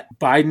that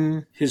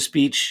Biden, his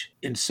speech,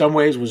 in some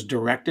ways was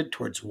directed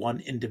towards one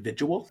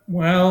individual?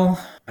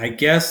 Well, I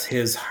guess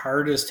his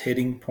hardest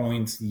hitting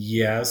points,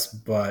 yes,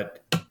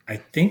 but I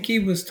think he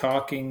was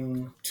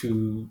talking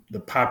to the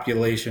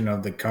population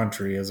of the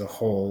country as a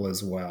whole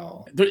as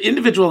well. The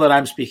individual that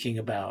I'm speaking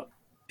about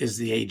is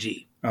the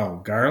AG.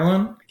 Oh,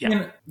 Garland?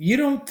 Yeah. You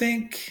don't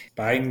think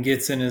Biden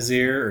gets in his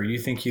ear, or you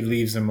think he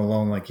leaves him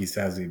alone like he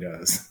says he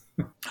does?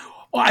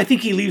 Well, I think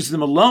he leaves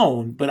them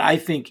alone, but I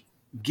think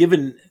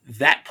given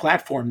that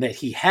platform that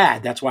he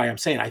had, that's why I'm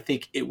saying I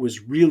think it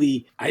was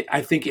really,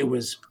 I think it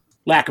was,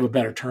 lack of a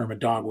better term, a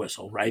dog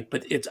whistle, right?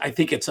 But I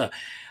think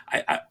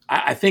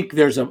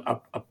there's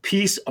a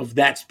piece of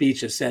that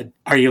speech that said,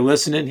 are you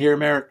listening here,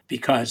 Merrick?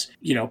 Because,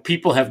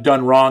 people have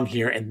done wrong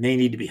here and they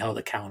need to be held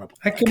accountable.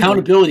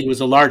 Accountability was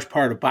a large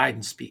part of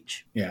Biden's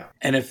speech. Yeah.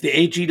 And if the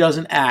AG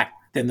doesn't act,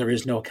 then there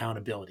is no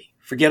accountability.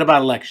 Forget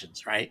about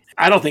elections, right?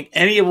 I don't think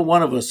any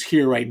one of us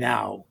here right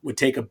now would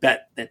take a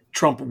bet that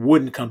Trump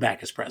wouldn't come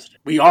back as president.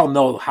 We all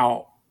know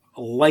how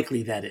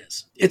likely that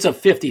is. It's a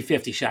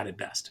 50-50 shot at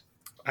best.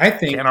 I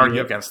think can't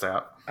argue against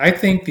that. I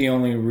think the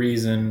only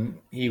reason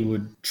he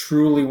would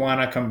truly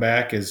want to come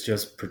back is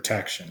just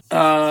protection.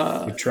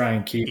 To try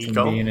and keep ego.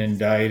 from being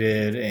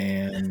indicted,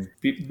 and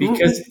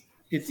because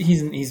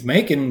he's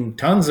making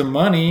tons of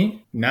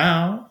money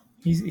now.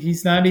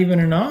 He's not even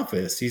in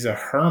office. He's a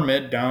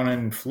hermit down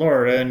in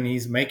Florida, and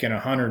he's making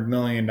 $100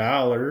 million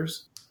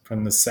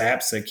from the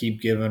saps that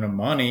keep giving him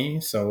money.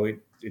 So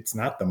it's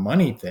not the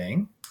money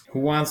thing.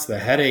 Who wants the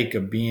headache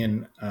of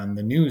being on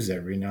the news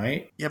every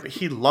night? Yeah, but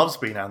he loves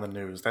being on the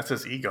news. That's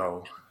his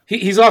ego.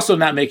 He's also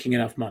not making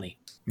enough money.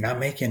 Not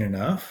making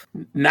enough?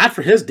 Not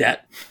for his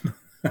debt.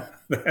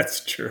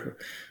 That's true.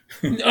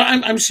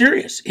 I'm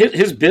serious.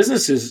 His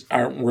businesses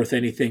aren't worth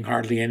anything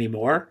hardly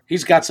anymore.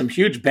 He's got some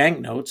huge bank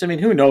notes. I mean,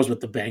 who knows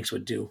what the banks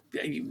would do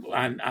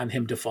on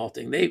him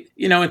defaulting? They,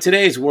 in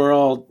today's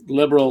world,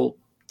 liberal,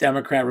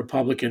 Democrat,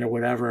 Republican, or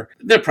whatever,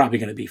 they're probably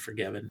going to be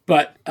forgiven.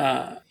 But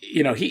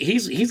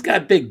he's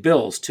got big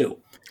bills too.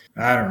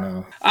 I don't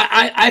know.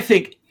 I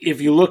think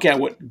if you look at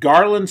what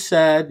Garland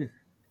said,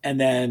 and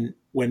then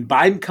when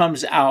Biden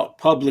comes out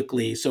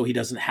publicly, so he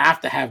doesn't have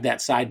to have that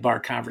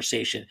sidebar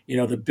conversation,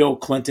 the Bill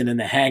Clinton in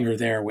the hangar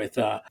there with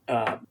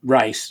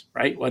Rice,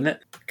 right? Wasn't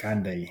it?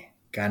 Gandhi.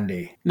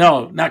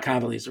 No, not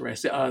Condoleezza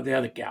Rice. The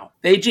other gal,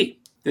 the AG,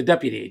 the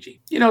deputy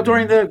AG.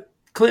 During the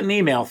Clinton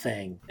email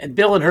thing, and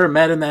Bill and her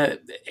met in the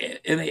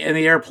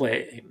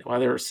airplane while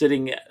they were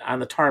sitting on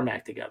the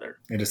tarmac together.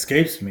 It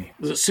escapes me.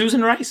 Was it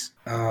Susan Rice?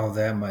 Oh,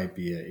 that might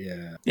be it.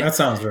 Yeah. That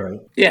sounds right.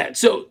 Yeah.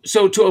 So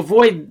to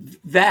avoid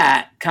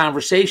that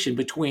conversation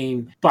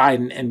between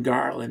Biden and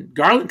Garland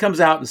comes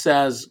out and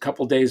says a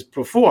couple days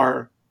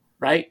before,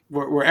 right,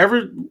 wherever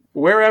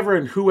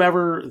and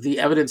whoever the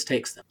evidence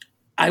takes them,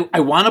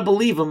 I want to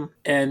believe him,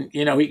 and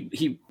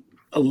he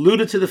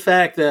alluded to the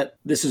fact that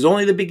this is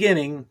only the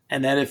beginning,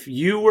 and that if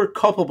you were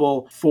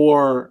culpable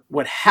for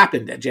what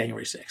happened at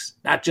January 6th,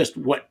 not just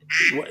what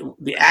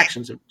the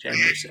actions of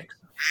January 6th.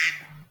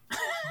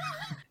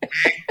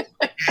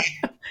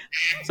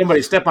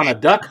 Somebody step on a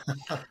duck?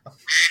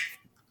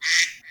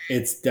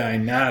 It's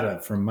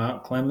Dinata from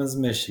Mount Clemens,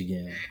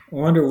 Michigan. I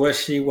wonder what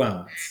she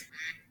wants.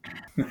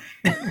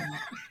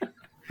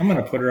 I'm going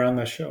to put her on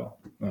the show.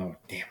 Oh,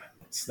 damn it.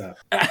 Stop.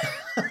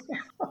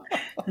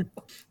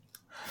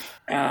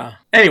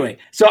 Anyway,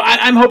 so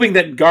I'm hoping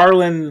that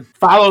Garland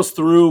follows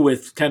through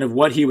with kind of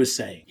what he was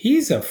saying.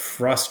 He's a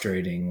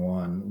frustrating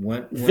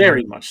one.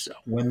 Very much so.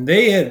 When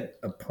they had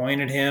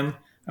appointed him,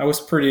 I was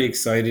pretty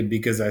excited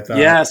because I thought,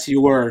 yes,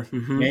 you were.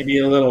 Mm-hmm. Maybe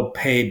a little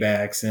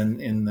paybacks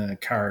in the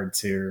cards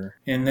here.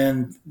 And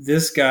then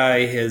this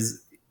guy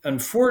has,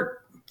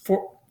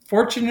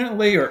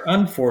 fortunately or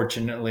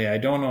unfortunately, I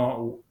don't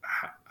know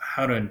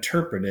how to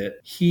interpret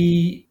it.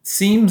 He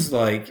seems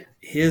like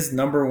his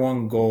number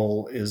one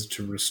goal is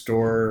to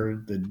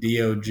restore the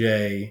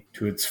DOJ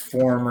to its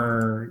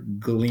former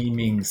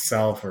gleaming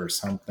self or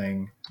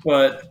something.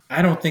 But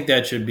I don't think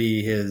that should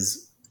be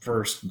his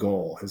first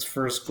goal. His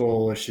first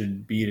goal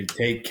should be to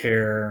take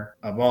care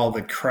of all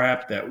the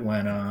crap that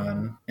went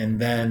on. And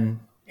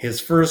then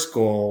his first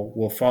goal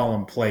will fall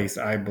in place,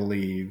 I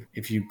believe,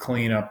 if you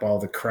clean up all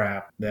the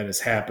crap that has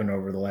happened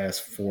over the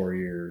last 4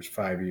 years,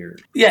 5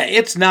 years. Yeah,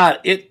 it's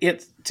not.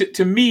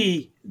 To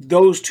me,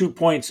 those 2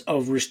 points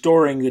of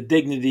restoring the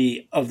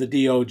dignity of the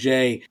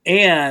DOJ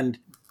and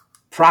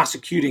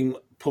prosecuting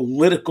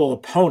political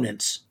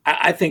opponents,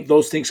 I think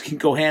those things can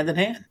go hand in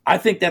hand. I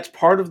think that's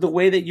part of the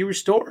way that you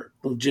restore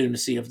the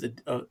legitimacy of the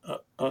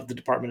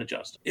Department of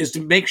Justice, is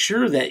to make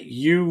sure that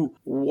you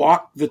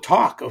walk the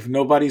talk of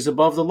nobody's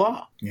above the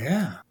law.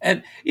 Yeah.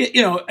 And,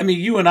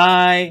 you and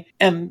I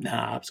and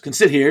Knobs can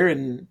sit here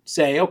and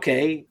say,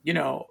 okay,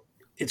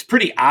 it's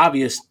pretty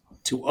obvious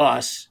to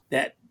us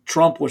that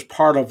Trump was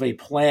part of a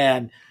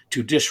plan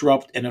to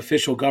disrupt an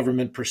official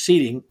government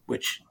proceeding,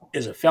 which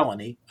is a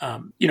felony.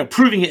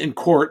 Proving it in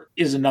court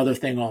is another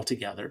thing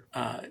altogether.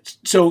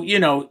 So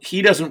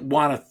he doesn't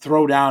want to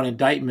throw down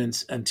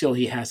indictments until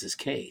he has his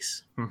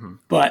case. Mm-hmm.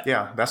 But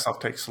yeah, that stuff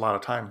takes a lot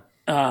of time.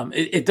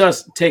 It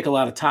does take a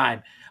lot of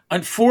time.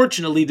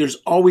 Unfortunately, there's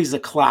always a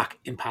clock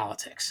in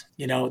politics.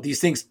 These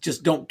things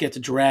just don't get to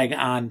drag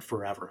on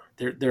forever.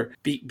 They're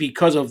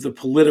because of the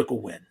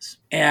political wins.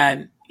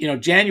 And the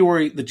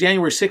January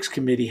 6th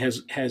committee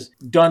has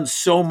done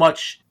so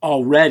much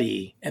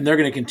already, and they're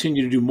going to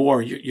continue to do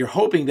more. You're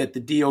hoping that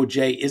the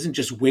DOJ isn't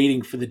just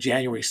waiting for the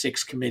January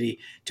 6th committee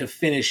to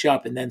finish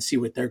up and then see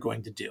what they're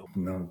going to do.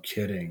 No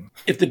kidding.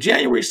 If the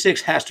January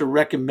 6th has to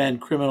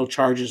recommend criminal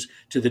charges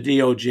to the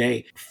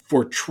DOJ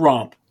for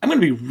Trump, I'm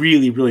going to be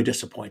really, really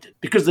disappointed,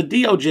 because the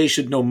DOJ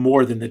should know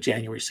more than the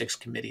January 6th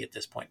committee at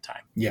this point in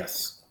time.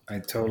 Yes. I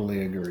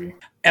totally agree.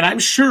 And I'm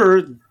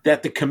sure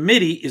that the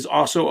committee is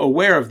also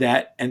aware of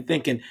that and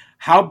thinking,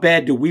 how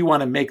bad do we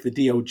want to make the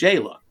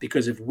DOJ look?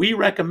 Because if we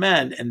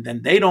recommend and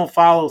then they don't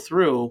follow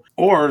through,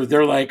 or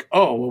they're like,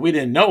 oh, well, we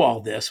didn't know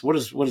all this, what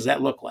does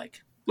that look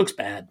like? Looks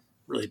bad,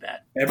 really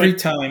bad. Every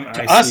time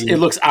to us, it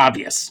looks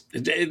obvious.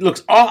 It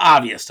looks all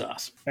obvious to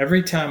us.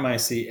 Every time I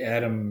see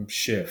Adam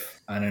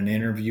Schiff on an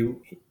interview,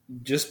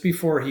 just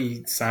before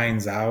he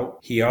signs out,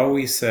 he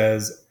always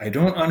says, I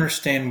don't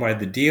understand why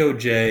the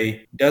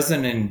DOJ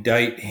doesn't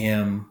indict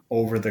him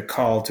over the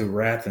call to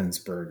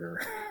Raffensperger.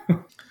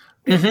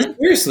 Mm-hmm.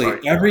 Seriously,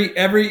 right.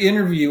 Every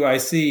interview I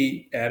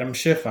see Adam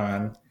Schiff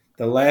on,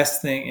 the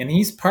last thing, and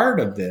he's part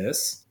of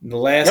this, the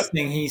last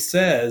thing he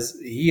says,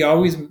 he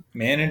always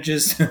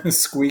manages to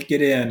squeak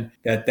it in,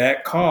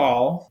 that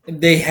call,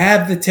 they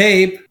have the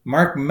tape.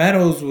 Mark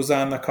Meadows was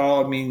on the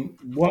call. I mean,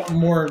 what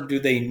more do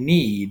they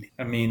need?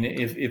 I mean,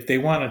 if they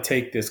want to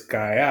take this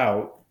guy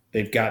out,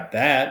 they've got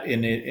that,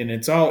 and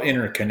it's all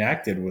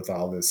interconnected with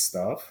all this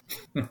stuff.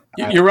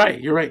 You're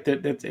right.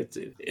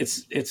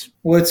 It's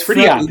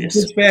pretty obvious. It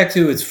gets back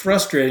to, it's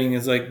frustrating.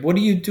 It's like, what are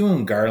you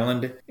doing,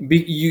 Garland?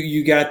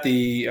 You got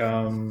the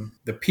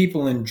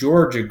people in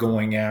Georgia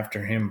going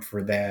after him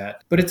for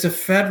that, but it's a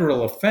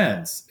federal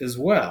offense as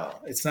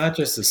well. It's not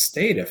just a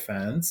state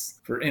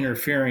offense for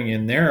interfering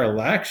in their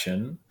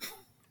election.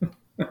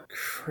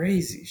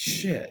 Crazy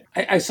shit.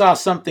 I saw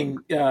something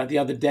the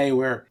other day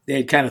where they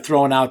had kind of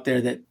thrown out there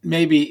that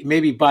maybe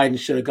Biden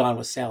should have gone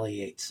with Sally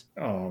Yates.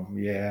 Oh,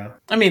 yeah.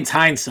 I mean, it's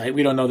hindsight.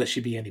 We don't know that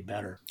she'd be any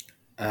better.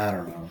 I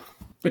don't know.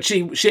 But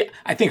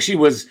I think she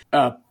was,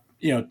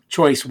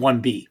 choice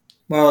 1B.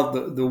 Well,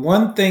 the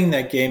one thing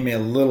that gave me a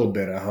little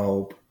bit of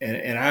hope,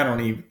 and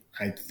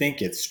I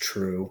think it's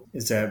true,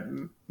 is that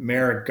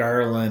Merrick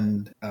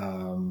Garland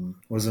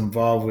was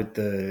involved with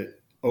the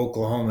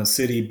Oklahoma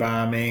City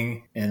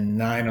bombing and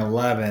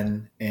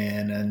 9/11,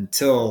 and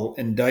until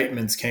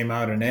indictments came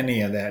out in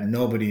any of that,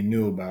 nobody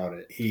knew about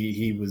it.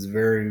 He was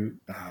very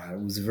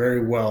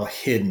well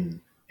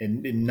hidden,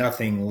 and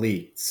nothing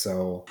leaked.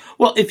 So,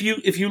 well, if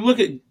you look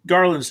at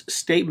Garland's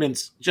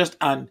statements just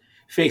on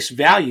face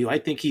value, I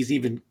think he's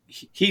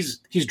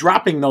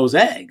dropping those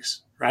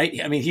eggs, right?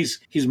 I mean,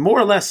 he's more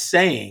or less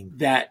saying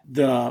that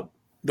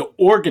the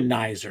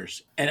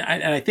organizers, and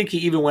I think he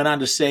even went on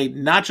to say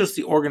not just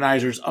the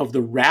organizers of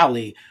the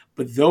rally,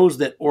 but those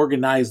that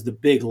organized the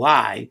big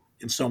lie,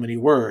 in so many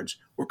words,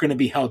 were going to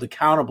be held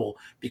accountable,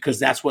 because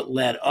that's what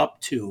led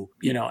up to,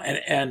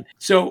 and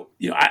so,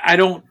 I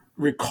don't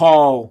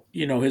recall,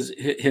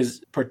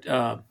 his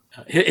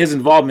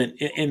involvement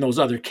in those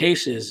other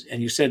cases.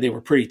 And you said they were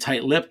pretty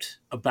tight-lipped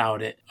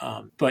about it.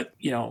 But,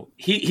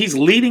 he's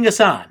leading us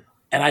on.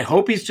 And I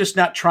hope he's just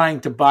not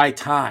trying to buy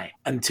time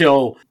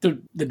until the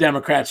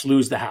Democrats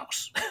lose the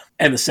House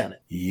and the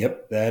Senate.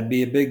 Yep, that'd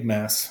be a big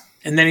mess.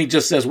 And then he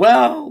just says,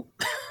 well,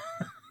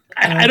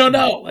 I don't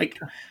know. Like,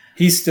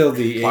 he's still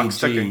the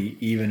AG,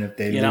 even if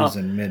they lose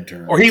in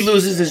midterms. Or he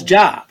loses his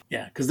job.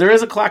 Yeah, because there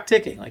is a clock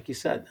ticking, like you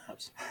said.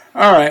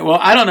 All right, well,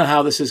 I don't know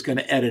how this is going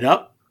to edit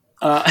up.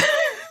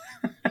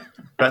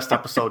 Best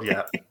episode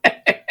yet.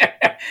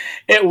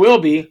 It will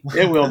be.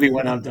 It will be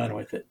when I'm done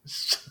with it.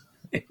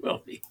 It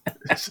will be.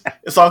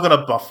 It's all going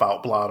to buff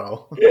out,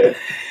 Blotto.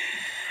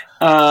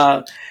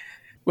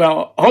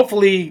 Well,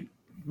 hopefully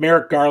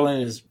Merrick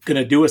Garland is going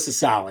to do us a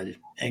solid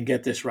and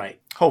get this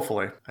right.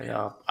 Hopefully.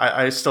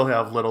 I still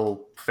have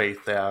little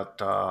faith that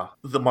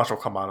the much will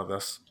come out of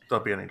this.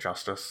 There'll be any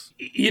justice.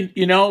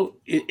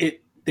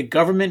 The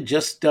government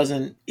just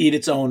doesn't eat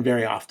its own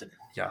very often.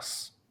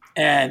 Yes.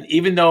 And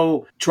even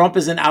though Trump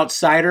is an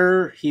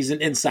outsider, he's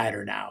an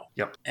insider now.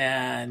 Yep.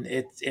 And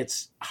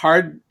it's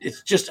hard.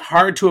 It's just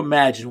hard to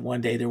imagine one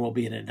day there will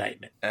be an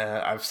indictment.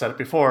 I've said it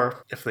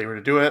before. If they were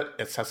to do it,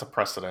 it sets a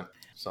precedent.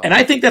 So, and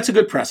I think that's a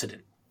good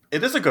precedent.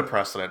 It is a good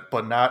precedent,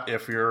 but not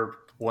if you're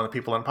one of the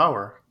people in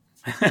power.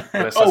 But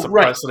it sets a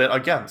precedent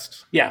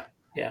against. Yeah.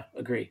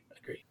 Agree.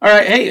 All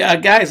right. Hey,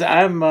 guys,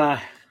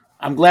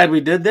 I'm glad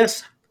we did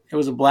this. It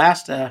was a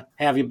blast to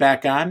have you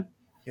back on.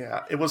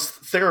 Yeah, it was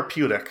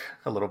therapeutic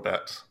a little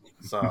bit.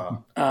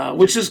 So,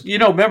 which is,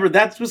 remember,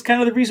 that was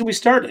kind of the reason we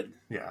started.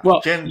 Yeah.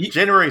 Well,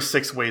 January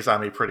 6th weighs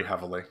on me pretty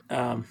heavily.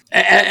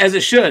 As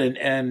it should.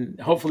 And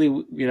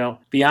hopefully,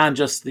 beyond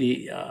just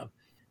the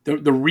the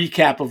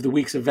recap of the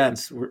week's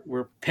events.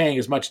 We're paying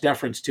as much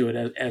deference to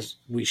it as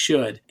we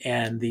should,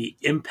 and the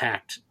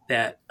impact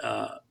that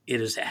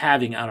it is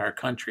having on our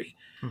country,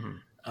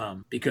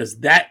 because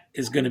that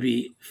is going to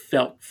be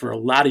felt for a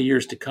lot of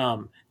years to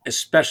come,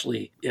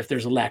 especially if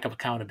there's a lack of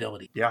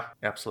accountability. Yeah,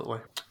 absolutely.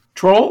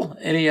 Troll,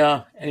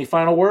 any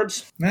final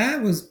words?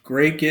 It was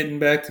great getting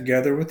back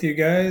together with you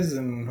guys,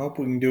 and hope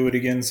we can do it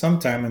again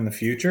sometime in the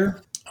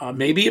future.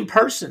 Maybe in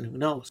person. Who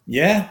knows?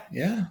 Yeah.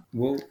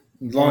 Well,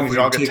 as long as we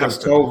all you get take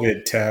tested. a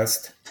COVID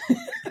test.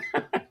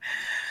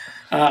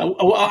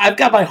 Well, I've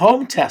got my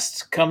home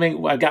tests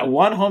coming. I've got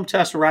one home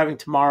test arriving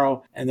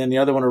tomorrow, and then the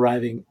other one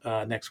arriving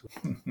next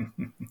week.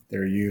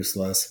 They're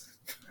useless.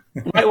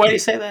 Why do you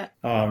say that?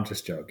 Oh, I'm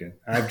just joking.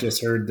 I've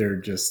just heard they're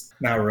just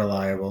not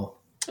reliable.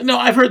 No,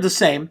 I've heard the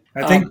same.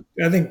 I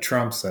think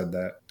Trump said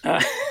that.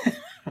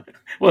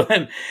 Well,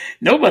 then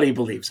nobody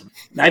believes him,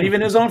 not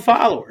even his own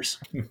followers.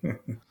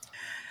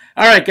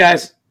 All right,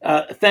 guys.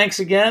 Thanks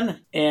again,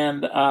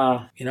 and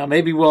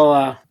maybe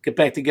we'll get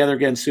back together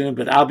again soon.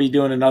 But I'll be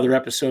doing another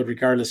episode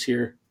regardless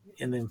here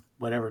in the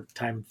whatever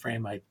time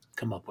frame I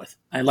come up with.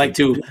 I like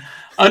to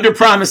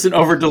underpromise and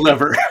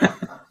overdeliver.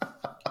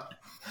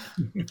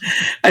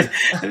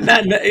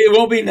 It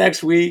won't be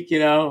next week,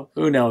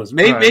 who knows?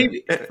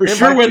 Maybe for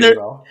sure when they're,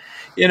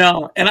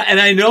 and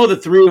I know the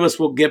three of us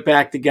will get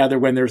back together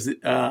when there's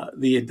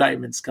the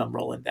indictments come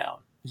rolling down.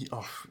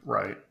 Oh,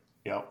 right.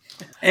 Yep.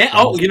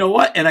 And, you know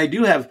what? And I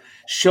do have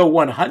show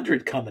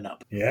 100 coming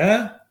up.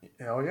 Yeah.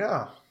 Hell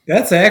yeah.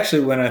 That's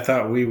actually when I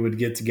thought we would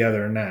get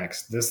together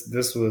next.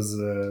 This was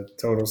a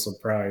total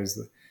surprise.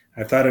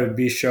 I thought it would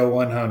be show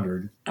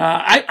 100.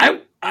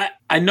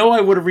 I know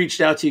I would have reached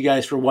out to you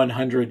guys for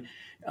 100,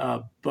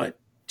 but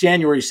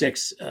January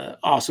 6th,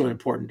 also an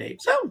important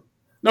date. So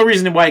no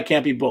reason why it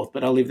can't be both,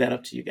 but I'll leave that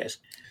up to you guys.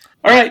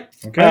 All right.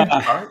 Okay. All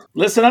right.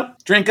 Listen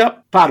up, drink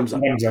up, bottoms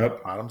up. Bottoms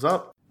up. Bottoms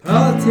up.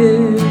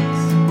 Politics,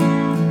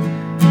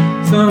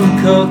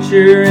 some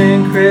culture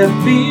and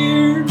craft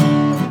beer.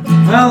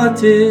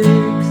 Politics,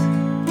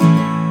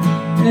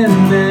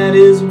 and that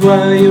is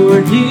why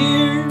you're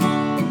here.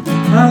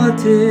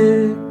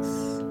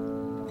 Politics,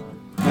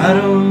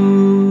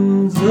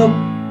 bottoms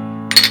up.